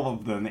all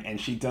of them,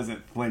 and she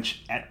doesn't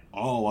flinch at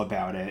all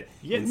about it.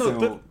 Yeah, and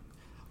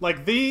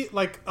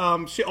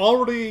she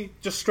already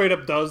just straight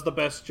up does the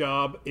best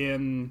job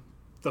in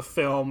the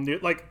film.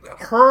 Like,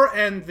 her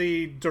and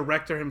the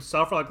director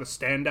himself are like the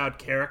standout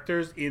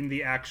characters in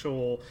the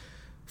actual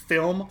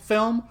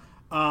film.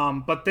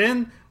 But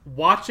then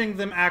watching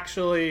them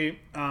actually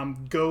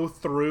go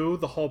through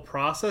the whole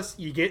process,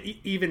 you get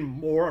even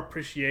more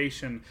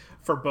appreciation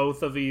for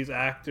both of these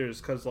actors,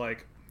 because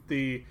like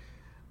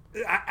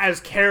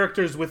as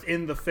characters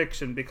within the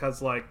fiction,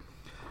 because like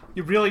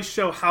you really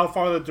show how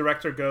far the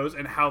director goes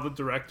and how the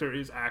director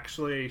is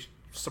actually a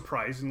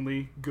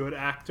surprisingly good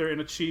actor in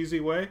a cheesy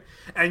way,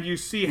 and you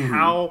see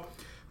how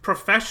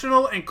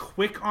professional and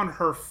quick on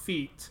her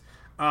feet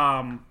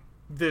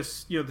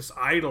this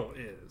idol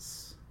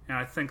is. And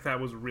I think that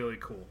was really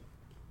cool.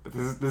 But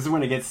this is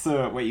when it gets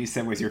to what you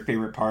said was your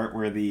favorite part,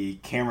 where the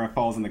camera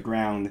falls on the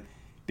ground,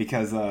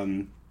 because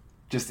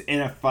just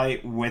in a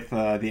fight with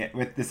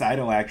this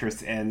idol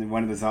actress and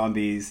one of the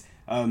zombies,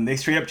 they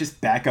straight up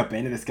just back up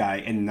into this guy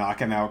and knock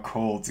him out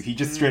cold. So he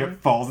just straight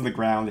up falls on the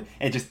ground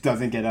and just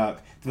doesn't get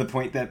up, to the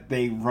point that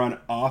they run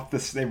off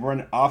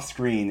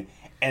screen,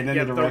 and then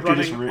the director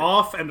they're running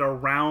off and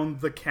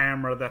around the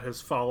camera that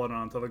has fallen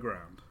onto the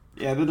ground.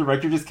 Yeah, the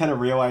director just kind of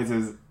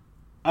realizes,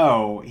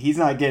 oh, he's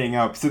not getting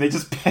up, so they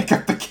just pick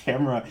up the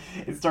camera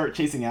and start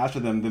chasing after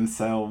them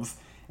themselves.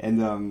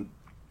 And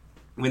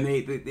when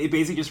they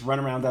basically just run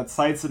around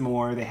outside some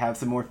more. They have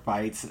some more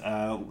fights.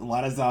 A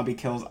lot of zombie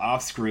kills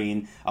off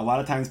screen. A lot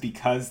of times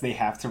because they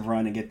have to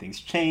run and get things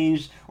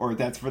changed, or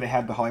that's where they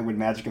have the Hollywood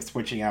magic of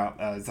switching out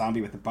a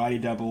zombie with a body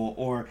double,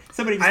 or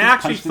somebody just I gets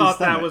actually punched in the thought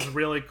that stomach. was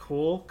really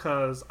cool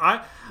because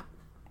I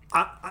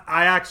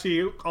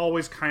actually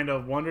always kind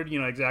of wondered,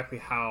 exactly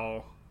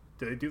how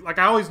do they do. Like,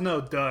 I always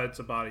know, it's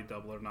a body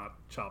double or not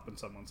chopping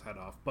someone's head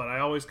off. But I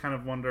always kind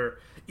of wonder,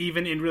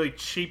 even in really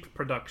cheap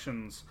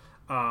productions,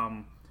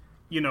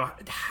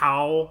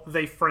 how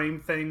they frame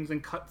things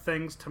and cut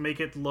things to make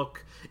it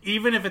look,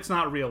 even if it's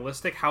not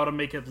realistic, how to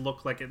make it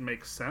look like it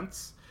makes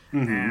sense.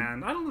 Mm-hmm.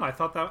 And I don't know. I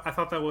thought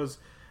that was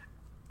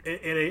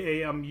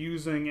a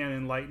amusing and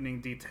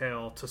enlightening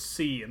detail to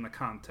see in the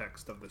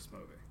context of this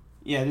movie.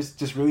 Yeah,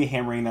 just really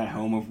hammering that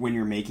home of when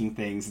you're making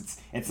things.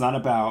 It's not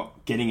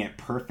about getting it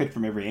perfect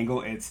from every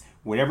angle. It's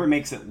whatever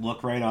makes it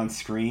look right on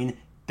screen.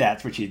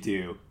 That's what you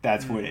do.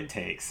 That's what it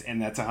takes,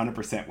 and that's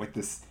 100% what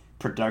this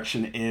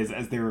production is,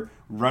 as they're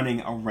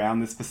running around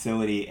this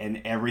facility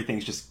and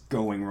everything's just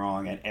going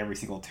wrong at every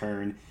single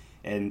turn.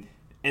 And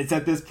it's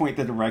at this point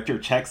the director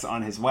checks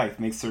on his wife,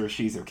 makes sure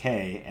she's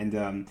okay,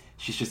 and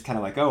she's just kind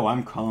of like, oh,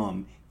 I'm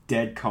calm,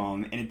 dead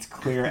calm. And it's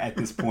clear at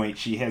this point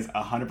she has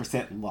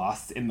 100%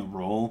 lost in the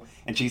role,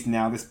 and she's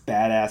now this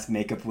badass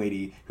makeup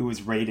lady who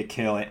is ready to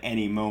kill at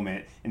any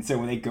moment. And so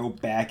when they go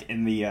back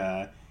in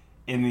the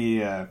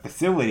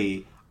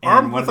facility, and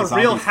armed one of with the a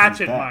real zombies comes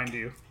hatchet, back, mind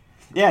you.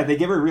 Yeah, they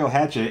give her a real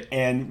hatchet,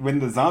 and when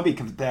the zombie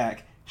comes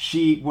back,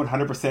 she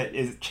 100%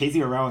 is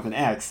chasing around with an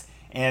axe,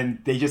 and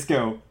they just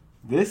go,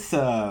 this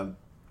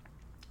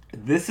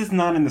is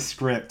not in the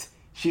script.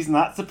 She's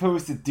not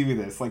supposed to do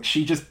this. Like,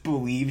 she just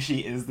believes she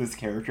is this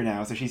character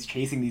now, so she's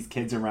chasing these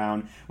kids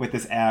around with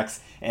this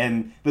axe,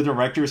 and the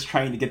director is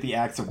trying to get the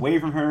axe away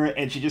from her,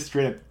 and she just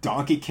straight up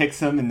donkey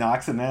kicks him and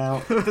knocks him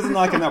out. Doesn't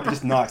knock him out, but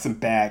just knocks him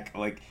back.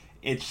 Like,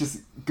 it's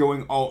just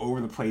going all over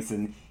the place,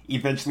 and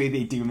eventually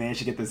they do manage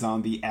to get the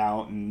zombie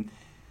out, and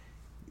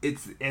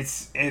it's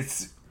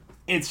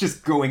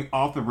just going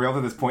off the rails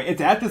at this point.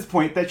 It's at this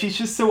point that she's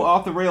just so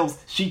off the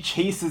rails, she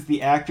chases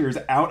the actors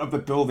out of the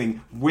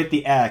building with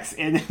the axe.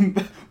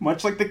 And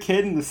much like the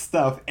kid and the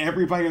stuff,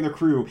 everybody on the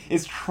crew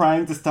is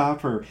trying to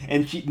stop her.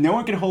 And no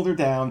one can hold her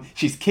down.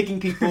 She's kicking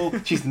people.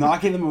 She's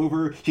knocking them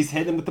over. She's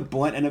hitting them with the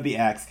blunt end of the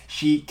axe.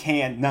 She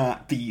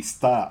cannot be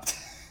stopped.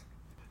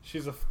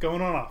 She's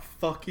going on a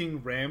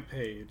fucking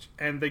rampage.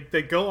 And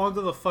they go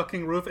onto the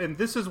fucking roof. And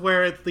this is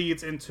where it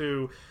leads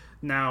into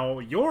now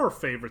your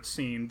favorite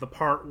scene, the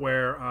part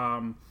where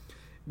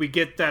we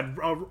get that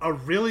a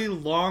really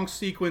long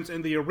sequence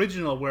in the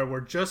original where we're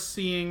just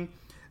seeing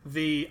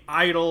the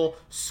idol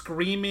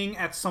screaming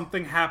at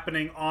something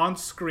happening on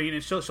screen,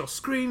 and she'll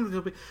scream,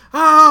 there'll be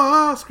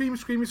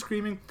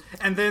screaming,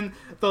 and then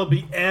there'll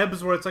be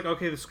ebbs where it's like,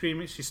 okay, the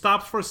screaming, she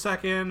stops for a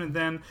second, and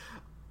then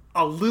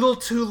a little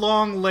too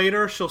long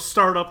later she'll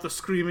start up the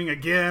screaming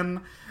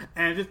again,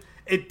 and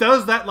it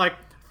does that like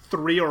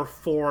 3 or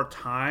 4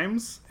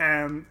 times,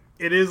 and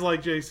it is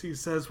like JC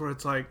says, where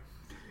it's like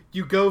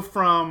you go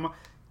from,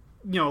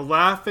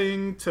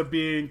 laughing to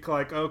being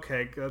like,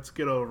 okay, let's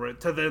get over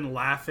it, to then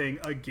laughing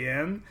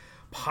again,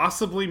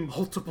 possibly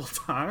multiple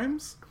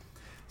times.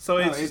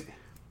 So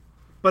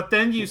but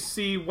then you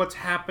see what's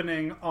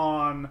happening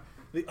on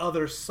the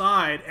other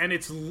side, and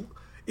it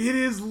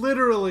is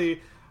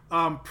literally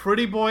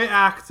pretty boy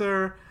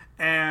actor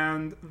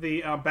and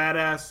the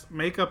badass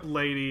makeup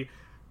lady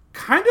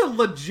kind of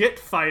legit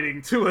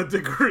fighting to a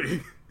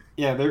degree.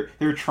 Yeah,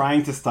 they're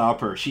trying to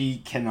stop her. She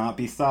cannot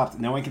be stopped.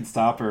 No one can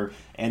stop her.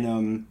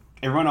 And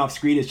everyone off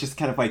screen is just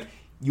kind of like,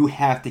 you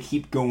have to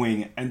keep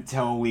going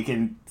until we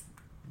can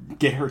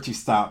get her to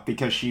stop,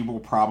 because she will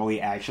probably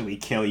actually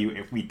kill you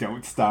if we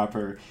don't stop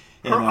her.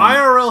 Her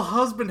IRL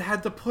husband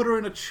had to put her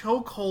in a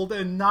chokehold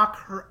and knock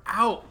her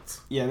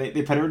out. Yeah,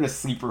 they put her in a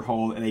sleeper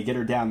hold, and they get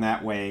her down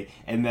that way.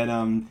 And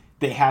then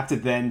they have to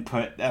then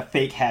put a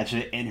fake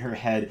hatchet in her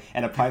head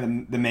and apply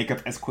the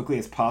makeup as quickly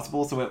as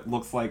possible, so it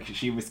looks like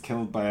she was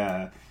killed by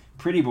a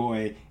pretty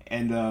boy.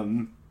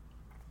 And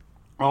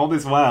all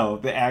this while,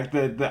 the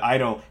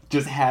idol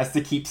just has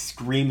to keep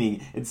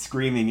screaming and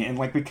screaming. And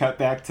like, we cut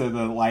back to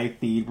the live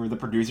feed where the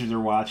producers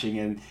are watching,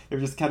 and they're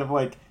just kind of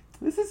like,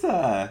 this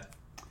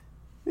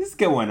is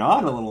going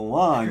on a little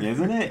long,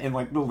 isn't it? And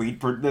like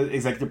the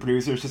executive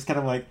producer is just kind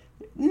of like,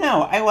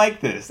 no, I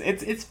like this.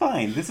 It's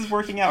fine. This is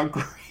working out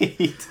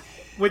great.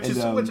 Which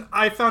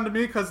I found to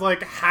me, because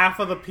like half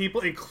of the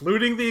people,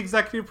 including the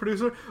executive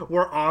producer,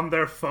 were on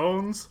their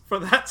phones for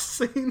that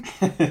scene.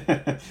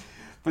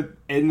 But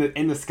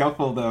in the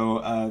scuffle,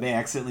 though, they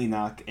accidentally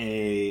knock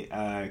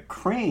a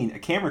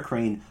camera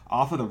crane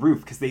off of the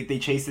roof, because they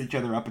chase each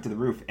other up into the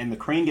roof, and the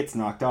crane gets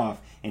knocked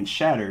off and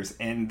shatters.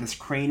 And this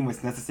crane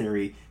was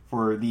necessary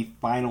for the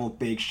final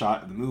big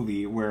shot of the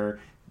movie, where,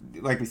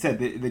 like we said,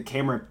 the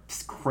camera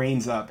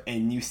cranes up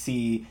and you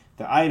see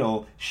the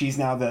idol. She's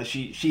now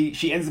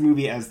she ends the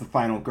movie as the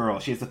final girl.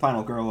 She is the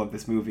final girl of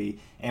this movie,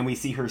 and we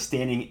see her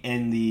standing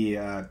in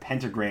the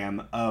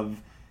pentagram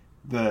of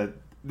the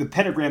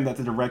pentagram that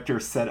the director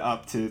set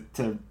up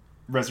to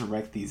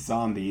resurrect these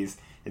zombies.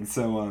 And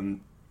so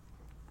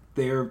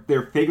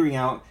they're figuring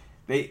out,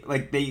 they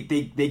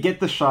get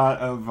the shot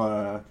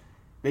of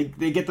they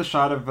get the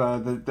shot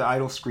of the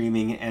idol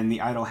screaming and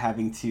the idol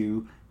having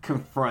to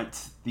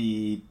confront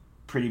the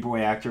pretty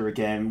boy actor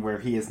again, where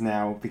he has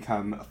now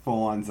become a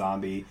full-on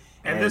zombie.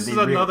 And this is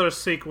another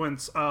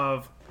sequence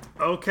of,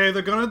 okay,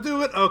 they're gonna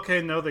do it.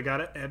 Okay, no, they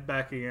got it. Ed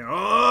back again.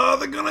 Oh,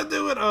 they're gonna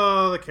do it.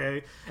 Oh,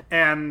 okay.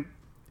 And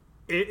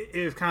it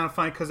is kind of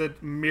funny because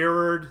it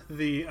mirrored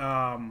the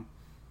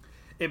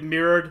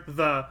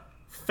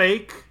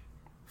fake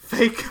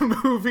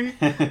movie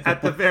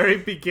at the very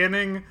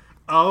beginning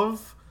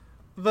of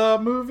the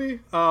movie.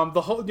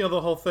 The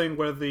whole thing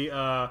where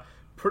the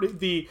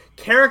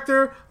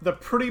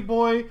pretty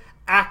boy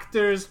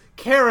actor's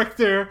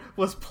character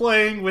was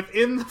playing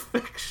within the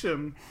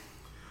fiction.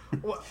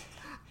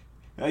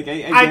 I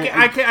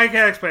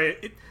can't explain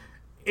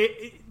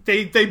it.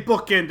 They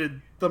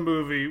bookended the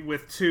movie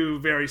with two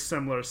very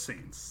similar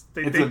scenes.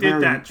 They did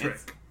that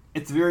trick.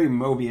 It's a very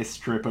Mobius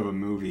strip of a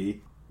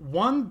movie.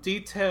 One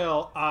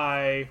detail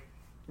I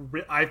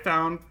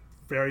found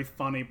very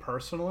funny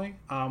personally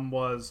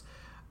was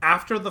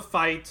after the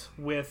fight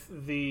with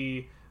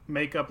the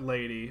makeup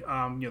lady.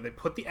 They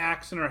put the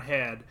axe in her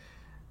head.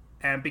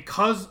 And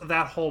because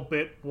that whole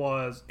bit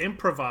was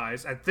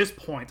improvised, at this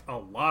point, a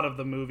lot of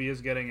the movie is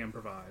getting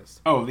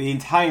improvised. Oh, the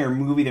entire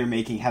movie they're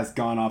making has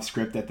gone off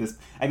script at this...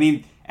 I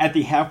mean, at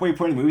the halfway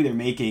point of the movie they're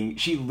making,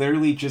 she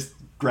literally just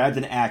grabbed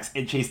an axe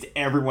and chased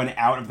everyone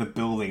out of the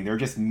building. They're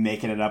just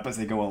making it up as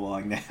they go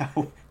along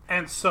now.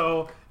 And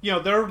so,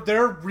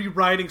 they're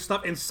rewriting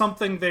stuff, and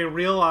something they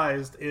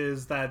realized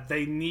is that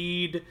they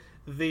need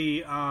they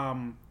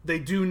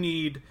do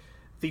need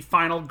the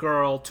final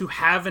girl to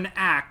have an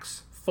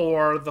axe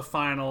for the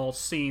final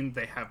scene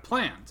they have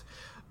planned.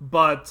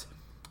 But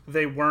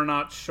they were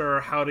not sure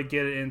how to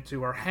get it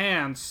into her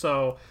hands.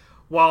 So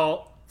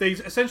while they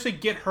essentially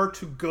get her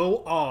to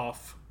go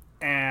off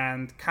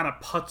and kind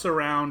of putz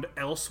around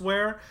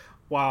elsewhere,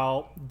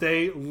 while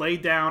they lay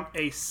down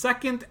a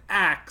second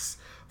axe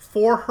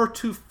for her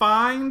to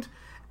find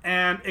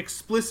and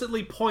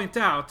explicitly point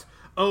out,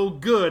 oh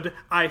good,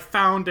 I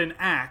found an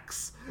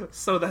axe,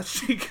 so that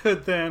she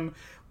could then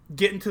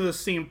get into the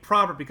scene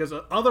proper, because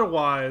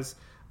otherwise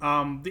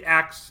the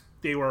axe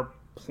they were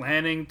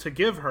planning to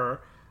give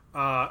her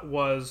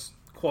was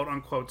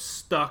quote-unquote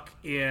stuck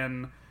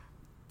in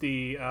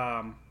the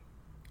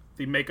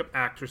makeup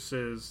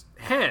actress's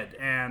head.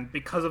 And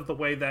because of the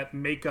way that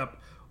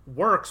makeup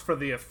works for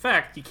the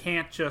effect, you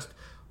can't just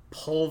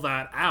pull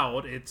that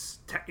out. It's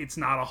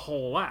not a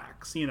whole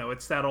axe.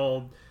 It's that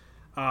old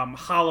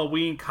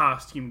Halloween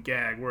costume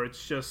gag where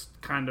it's just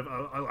kind of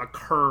a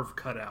curve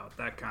cut out,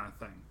 that kind of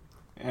thing.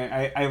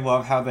 I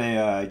love how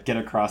they get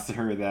across to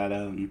her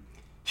that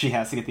she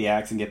has to get the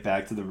axe and get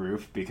back to the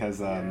roof,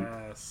 because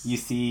yes. you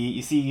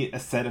see a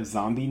set of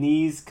zombie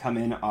knees come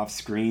in off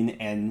screen,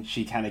 and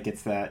she kind of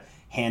gets that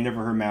hand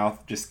over her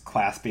mouth, just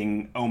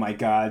clasping, oh my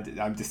god,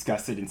 I'm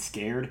disgusted and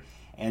scared.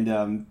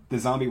 And the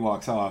zombie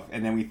walks off,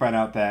 and then we find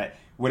out that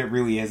what it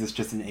really is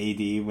just an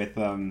AD with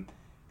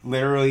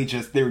literally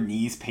just their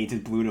knees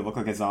painted blue to look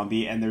like a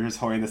zombie, and they're just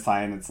holding the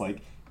sign that's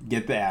like,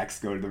 get the axe,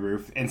 go to the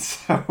roof. And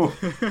so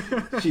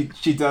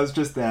she does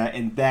just that,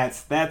 and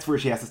that's where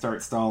she has to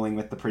start stalling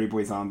with the pretty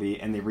boy zombie,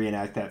 and they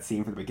reenact that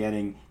scene from the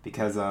beginning,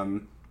 because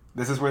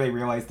this is where they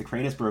realize the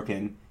crane is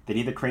broken. They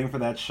need the crane for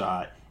that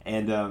shot,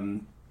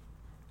 and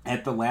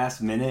at the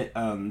last minute,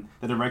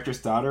 the director's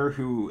daughter,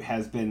 who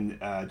has been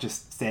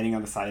just standing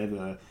on the side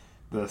of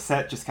the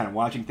set, just kind of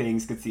watching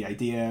things, gets the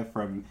idea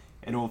from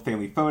an old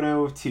family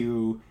photo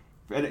to...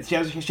 there's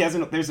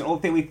an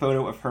old family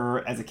photo of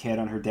her as a kid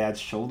on her dad's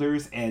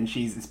shoulders, and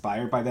she's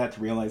inspired by that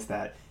to realize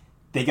that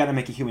they got to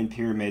make a human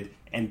pyramid,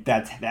 and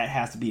that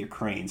has to be a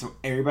crane. So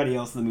everybody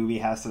else in the movie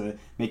has to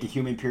make a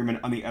human pyramid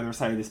on the other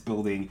side of this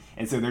building,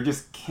 and so they're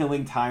just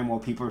killing time while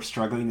people are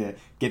struggling to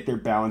get their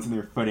balance and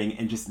their footing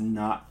and just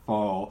not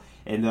fall.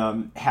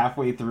 And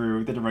halfway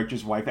through, the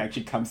director's wife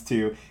actually comes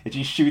to, and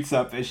she shoots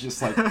up, and she's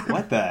just like,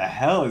 what the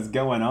hell is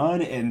going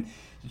on? And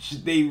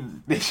they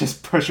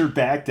just push her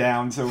back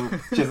down so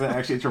she doesn't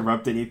actually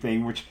interrupt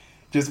anything, which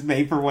just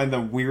made for one of the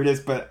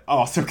weirdest but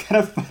also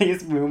kind of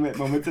funniest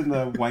moments in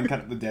the One Cut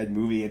of the Dead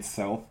movie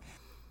itself.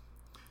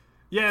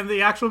 Yeah, in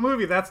the actual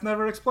movie, that's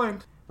never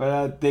explained.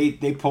 But they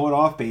pull it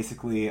off,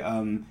 basically.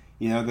 The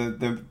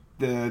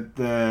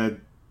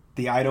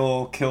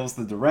idol kills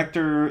the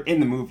director in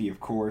the movie, of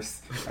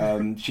course.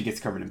 She gets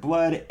covered in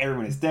blood.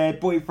 Everyone is dead.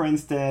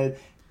 Boyfriend's dead.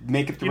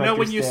 Makeup director's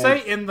when you dead.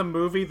 say in the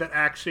movie, that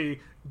actually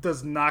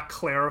does not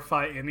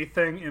clarify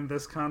anything in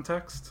this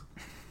context.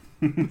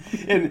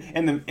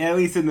 At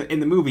least in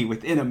the movie,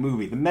 within a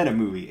movie, the meta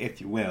movie, if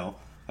you will,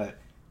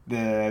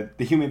 the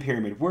human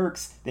pyramid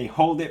works. They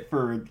hold it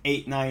for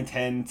 8, 9,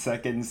 10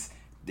 seconds,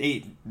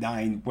 8,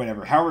 9,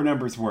 whatever, however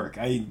numbers work.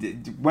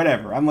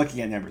 Whatever. I'm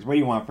looking at numbers. What do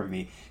you want from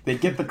me? They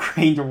get the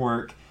crane to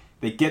work.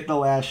 They get the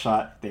last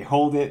shot. They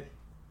hold it.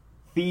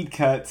 Feed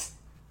cuts.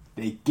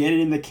 They get it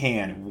in the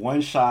can.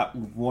 One shot,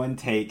 one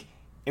take.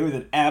 it was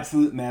an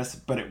absolute mess,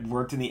 but it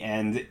worked in the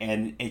end,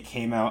 and it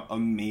came out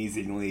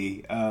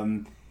amazingly.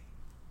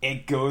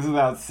 It goes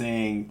without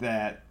saying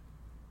that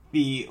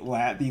the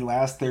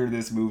last third of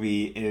this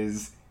movie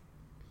is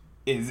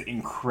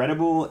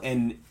incredible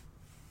and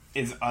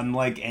is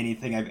unlike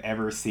anything I've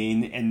ever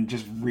seen, and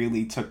just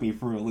really took me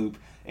for a loop.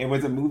 It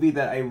was a movie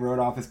that I wrote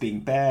off as being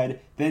bad,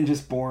 then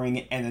just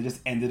boring, and then just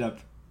ended up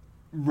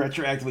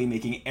retroactively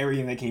making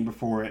everything that came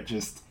before it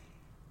just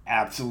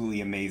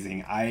absolutely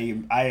amazing.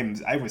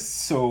 I was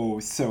so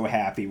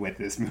happy with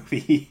this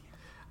movie.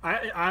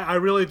 I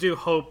really do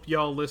hope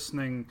y'all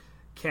listening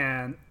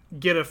can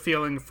get a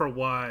feeling for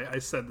why I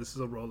said this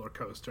is a roller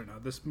coaster. Now,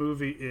 this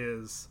movie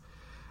is...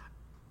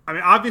 I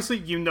mean, obviously,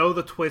 you know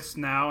the twist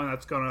now, and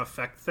that's going to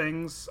affect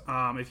things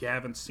if you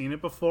haven't seen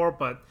it before,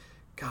 but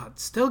God,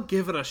 still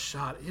give it a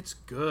shot. It's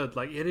good.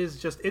 Like, it is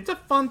just... It's a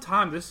fun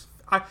time.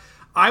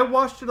 I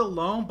watched it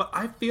alone, but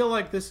I feel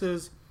like this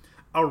is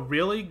a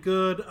really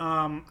good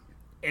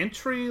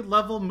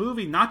entry-level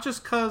movie. Not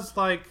just because,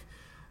 like,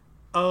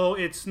 oh,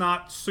 it's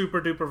not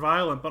super-duper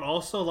violent, but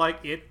also, like,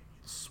 it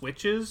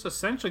switches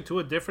essentially to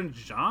a different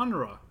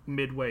genre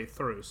midway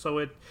through.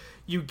 So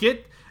you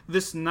get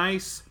this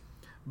nice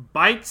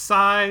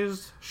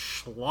bite-sized,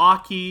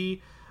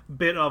 schlocky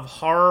bit of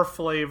horror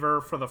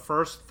flavor for the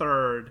first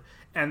third,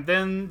 and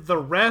then the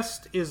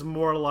rest is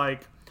more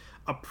like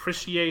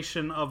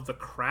appreciation of the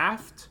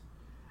craft.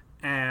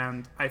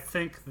 And I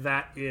think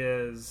that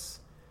is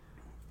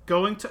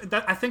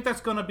I think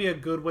that's going to be a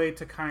good way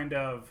to kind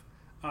of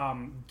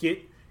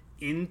get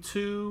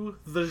into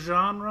the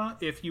genre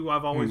if you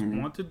have always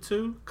wanted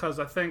to, because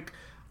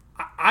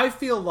I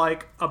feel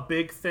like a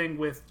big thing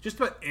with just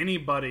about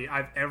anybody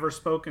I've ever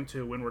spoken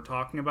to when we're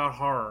talking about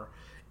horror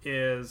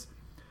is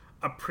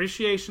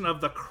appreciation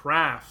of the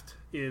craft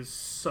is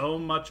so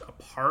much a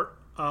part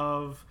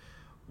of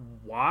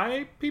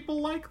why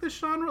people like this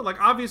genre. Like,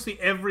 obviously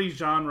every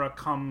genre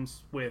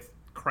comes with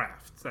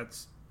craft.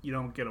 That's, you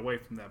don't get away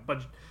from that.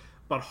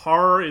 But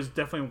horror is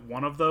definitely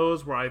one of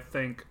those where I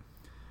think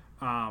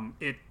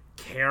it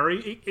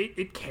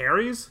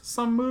carries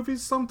some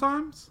movies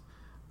sometimes.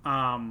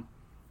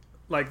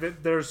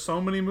 Like, there's so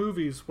many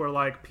movies where,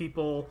 like,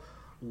 people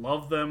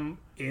love them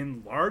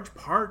in large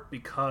part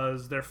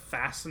because they're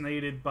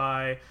fascinated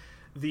by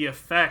the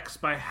effects,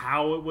 by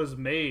how it was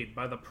made,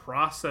 by the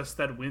process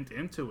that went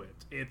into it.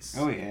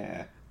 Oh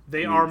yeah,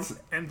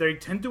 and they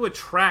tend to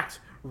attract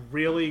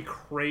really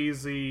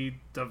crazy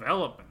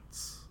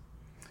developments.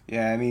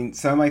 Yeah, I mean,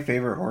 some of my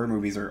favorite horror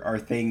movies are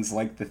things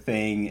like The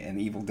Thing and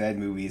Evil Dead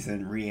movies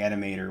and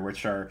Reanimator,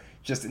 which are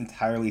just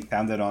entirely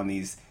founded on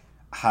these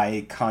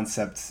high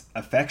concept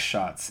effect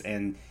shots.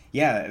 And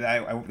yeah,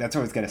 that's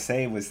what I was gonna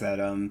say was that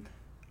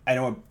I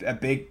know a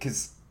big,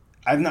 because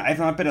I've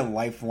not been a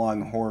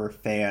lifelong horror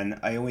fan.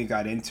 I only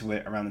got into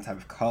it around the time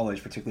of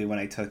college, particularly when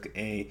I took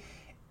a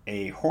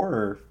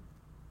horror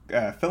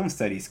film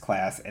studies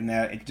class, and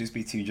that introduced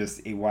me to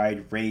just a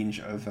wide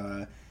range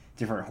of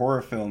different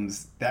horror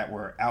films that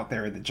were out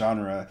there in the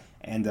genre.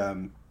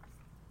 And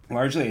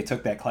largely I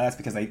took that class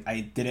because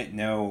I didn't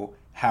know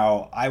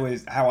how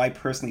I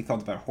personally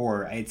felt about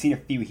horror. I had seen a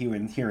few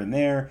here and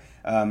there.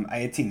 I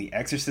had seen The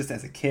Exorcist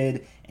as a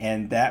kid,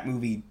 and that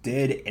movie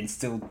did and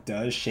still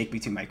does shake me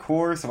to my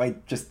core. So I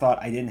just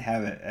thought I didn't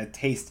have a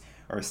taste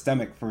or a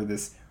stomach for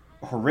this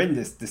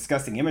horrendous,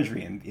 disgusting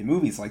imagery in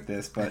movies like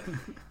this. But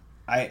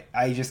I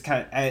just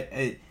kind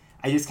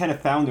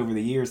of found over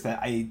the years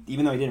that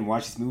even though I didn't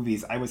watch these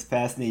movies, I was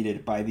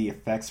fascinated by the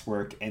effects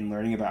work and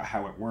learning about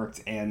how it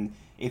worked. And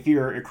if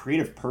you're a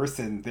creative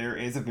person, there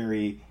is a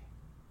very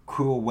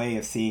cool way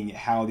of seeing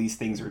how these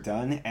things are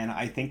done. And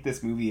I think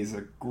this movie is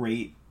a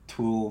great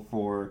tool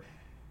for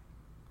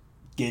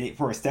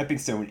a stepping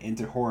stone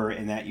into horror,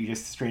 in that you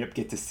just straight up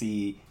get to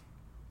see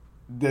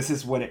this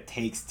is what it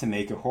takes to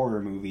make a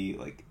horror movie.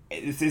 Like,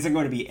 this isn't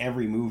going to be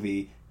every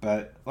movie,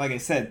 but like I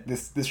said,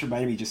 this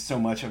reminded me just so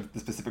much of the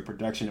specific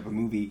production of a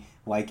movie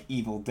like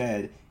Evil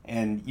Dead,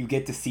 and you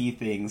get to see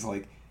things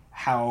like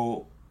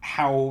how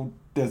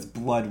does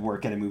blood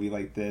work in a movie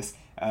like this?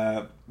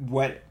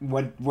 What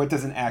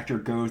does an actor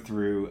go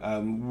through?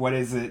 What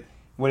is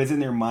in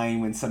their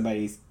mind when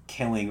somebody's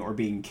killing or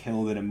being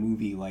killed in a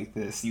movie like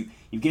this? You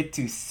get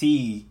to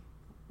see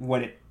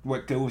what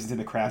goes into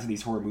the craft of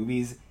these horror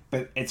movies,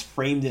 but it's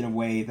framed in a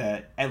way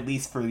that, at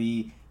least for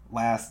the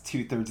last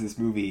 2/3 of this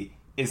movie,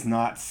 is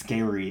not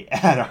scary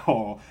at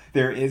all.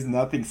 There is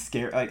nothing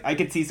scary. Like, I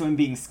could see someone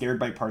being scared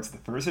by parts of the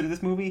first part of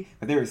this movie,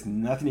 but there is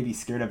nothing to be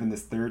scared of in the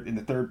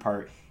third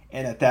part.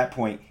 And at that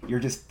point, you're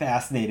just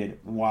fascinated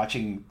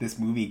watching this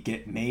movie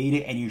get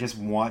made, and you just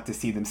want to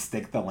see them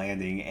stick the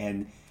landing.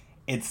 And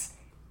it's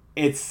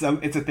a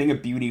thing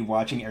of beauty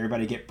watching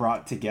everybody get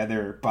brought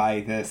together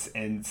by this,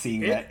 and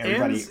seeing that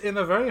everybody ends in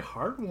a very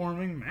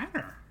heartwarming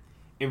manner.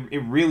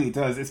 It really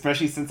does,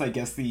 especially since I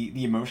guess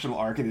the emotional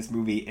arc of this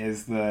movie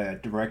is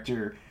the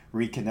director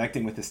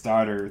reconnecting with his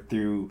daughter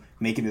through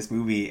making this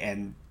movie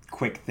and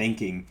quick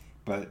thinking.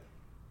 But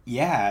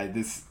yeah,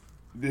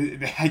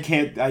 I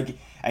can't. I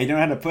don't know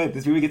how to put it.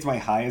 This movie gets my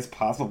highest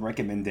possible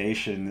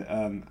recommendation.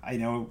 I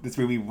know this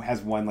movie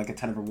has won like a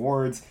ton of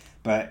awards,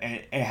 but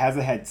it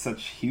hasn't had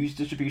such huge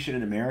distribution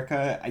in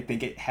America. I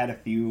think it had a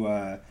few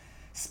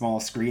small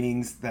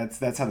screenings.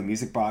 That's how the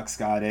Music Box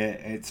got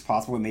it. It's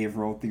possible it may have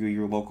rolled through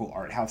your local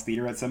art house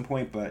theater at some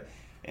point, but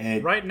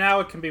right now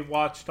it can be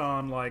watched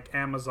on like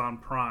Amazon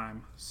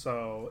Prime.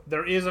 So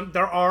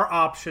there are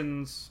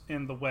options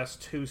in the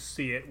West to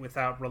see it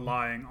without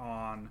relying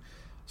on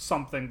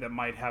something that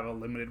might have a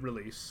limited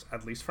release,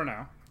 at least for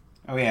now.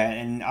 Oh yeah,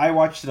 and I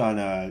watched it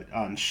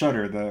on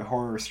Shudder, the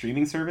horror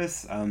streaming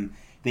service.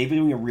 They've been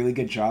doing a really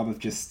good job of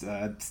just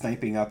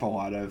sniping up a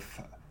lot of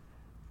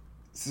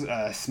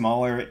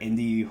smaller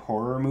indie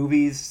horror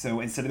movies. So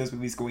instead of those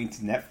movies going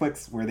to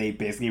Netflix, where they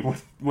basically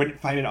wouldn't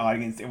find an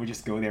audience and would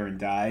just go there and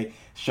die,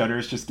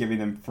 Shudder's just giving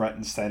them front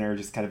and center,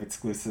 just kind of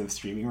exclusive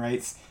streaming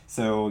rights.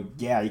 So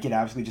yeah, you can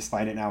absolutely just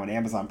find it now on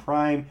Amazon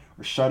Prime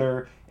or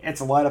Shudder.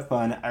 It's a lot of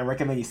fun. I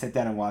recommend you sit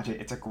down and watch it.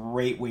 It's a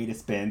great way to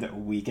spend a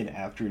weekend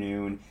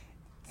afternoon.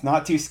 It's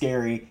not too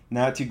scary,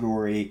 not too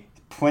gory,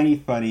 plenty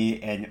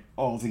funny, and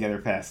altogether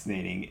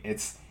fascinating.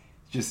 It's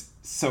just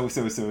so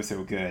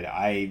good.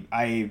 I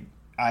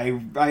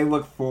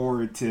look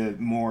forward to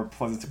more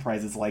pleasant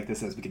surprises like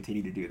this as we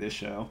continue to do this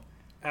show.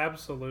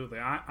 Absolutely.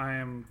 I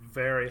am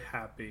very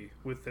happy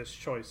with this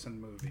choice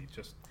in movie.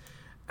 Just,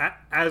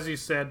 as you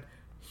said,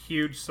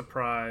 huge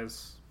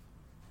surprise.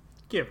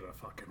 Give it a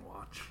fucking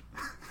watch.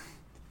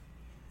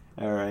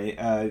 All right.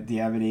 Do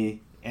you have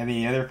any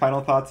other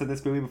final thoughts of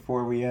this movie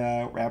before we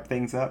wrap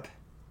things up?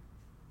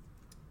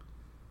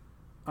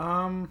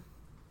 I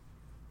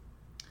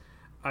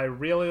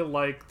really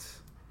liked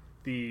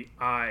the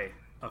eye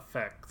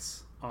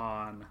effects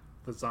on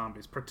the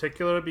zombies,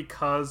 particularly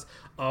because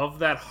of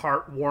that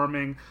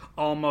heartwarming,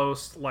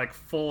 almost like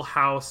Full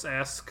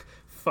House-esque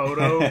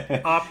photo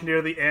up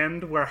near the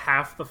end where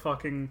half the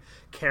fucking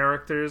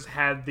characters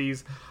had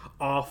these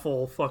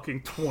awful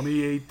fucking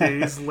 28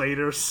 days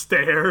later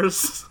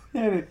stares.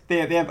 Yeah,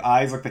 they have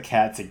eyes like the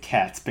cats in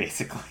Cats,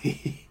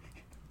 basically.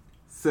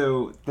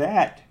 So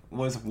that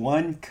was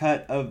One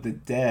Cut of the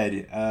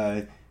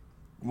Dead.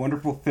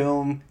 Wonderful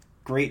film,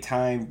 great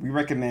time. We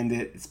recommend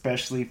it,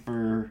 especially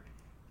for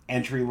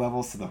entry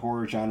levels to the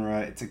horror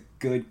genre. It's a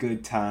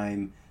good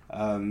time.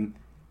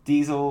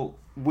 Diesel,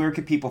 where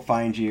can people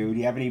find you? Do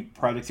you have any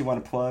projects you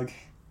want to plug?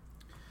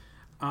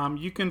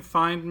 You can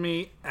find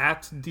me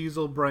at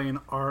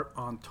DieselBrainArt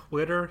on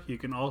Twitter. You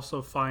can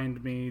also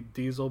find me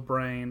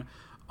DieselBrain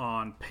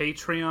on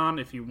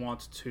Patreon if you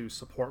want to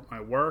support my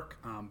work.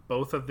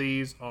 Both of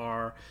these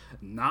are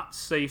not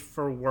safe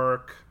for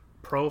work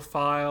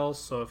profiles,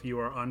 so if you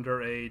are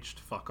underage,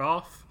 fuck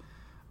off.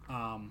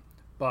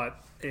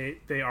 But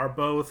they are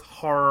both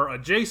horror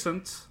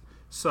adjacent,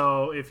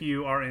 so if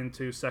you are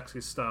into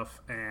sexy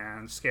stuff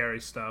and scary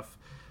stuff,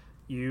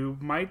 you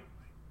might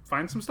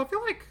find some stuff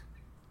you like.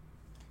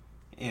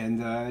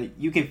 And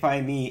you can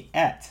find me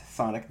at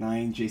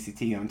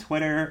Sonic9JCT on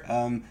Twitter.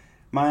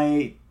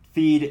 My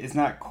feed is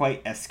not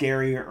quite as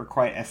scary or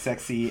quite as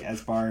sexy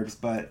as Barb's,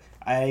 but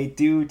I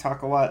do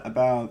talk a lot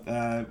about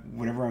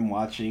whatever I'm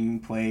watching,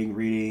 playing,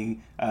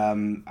 reading.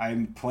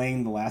 I'm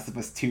playing The Last of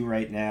Us 2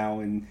 right now,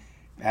 and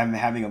I'm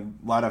having a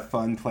lot of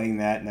fun playing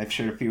that, and I've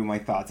shared a few of my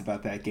thoughts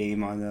about that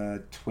game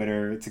on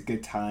Twitter. It's a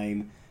good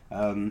time.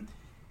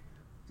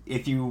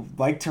 If you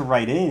like to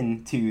write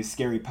in to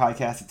Scary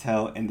Podcast to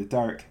Tell in the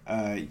Dark,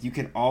 you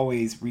can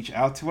always reach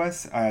out to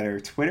us on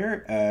our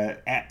Twitter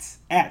at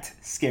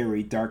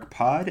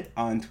ScaryDarkPod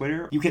on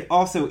Twitter. You can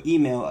also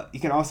email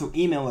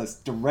us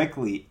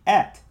directly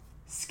at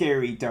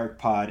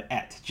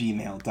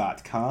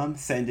ScaryDarkPod@gmail.com.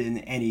 Send in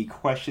any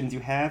questions you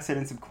have. Send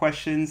in some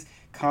questions,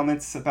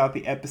 comments about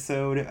the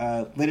episode.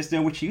 Let us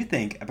know what you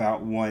think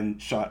about One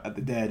Shot of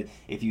the Dead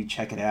if you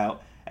check it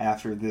out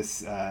after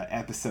this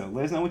episode.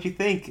 Let us know what you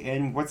think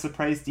and what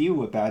surprised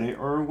you about it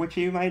or what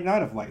you might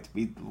not have liked.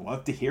 We'd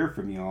love to hear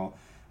from y'all.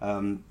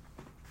 And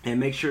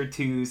make sure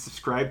to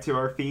subscribe to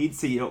our feed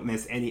so you don't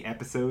miss any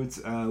episodes.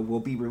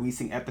 We'll be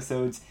releasing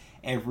episodes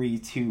every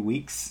 2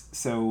 weeks,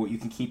 so you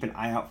can keep an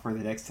eye out for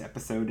the next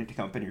episode to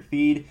come up in your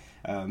feed.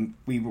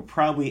 We will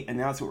probably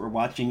announce what we're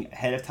watching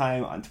ahead of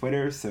time on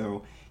Twitter,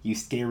 so you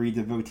scary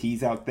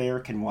devotees out there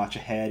can watch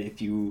ahead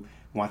if you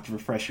want to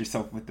refresh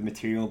yourself with the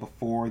material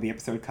before the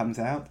episode comes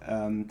out.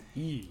 Got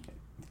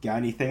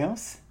anything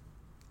else?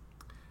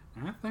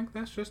 I think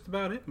that's just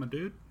about it, my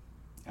dude.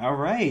 All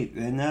right,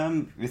 then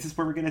this is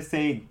where we're going to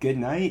say good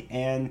night,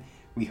 and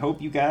we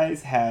hope you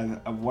guys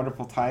have a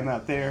wonderful time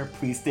out there.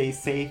 Please stay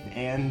safe,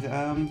 and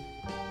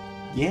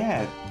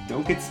yeah,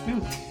 don't get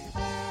spooked.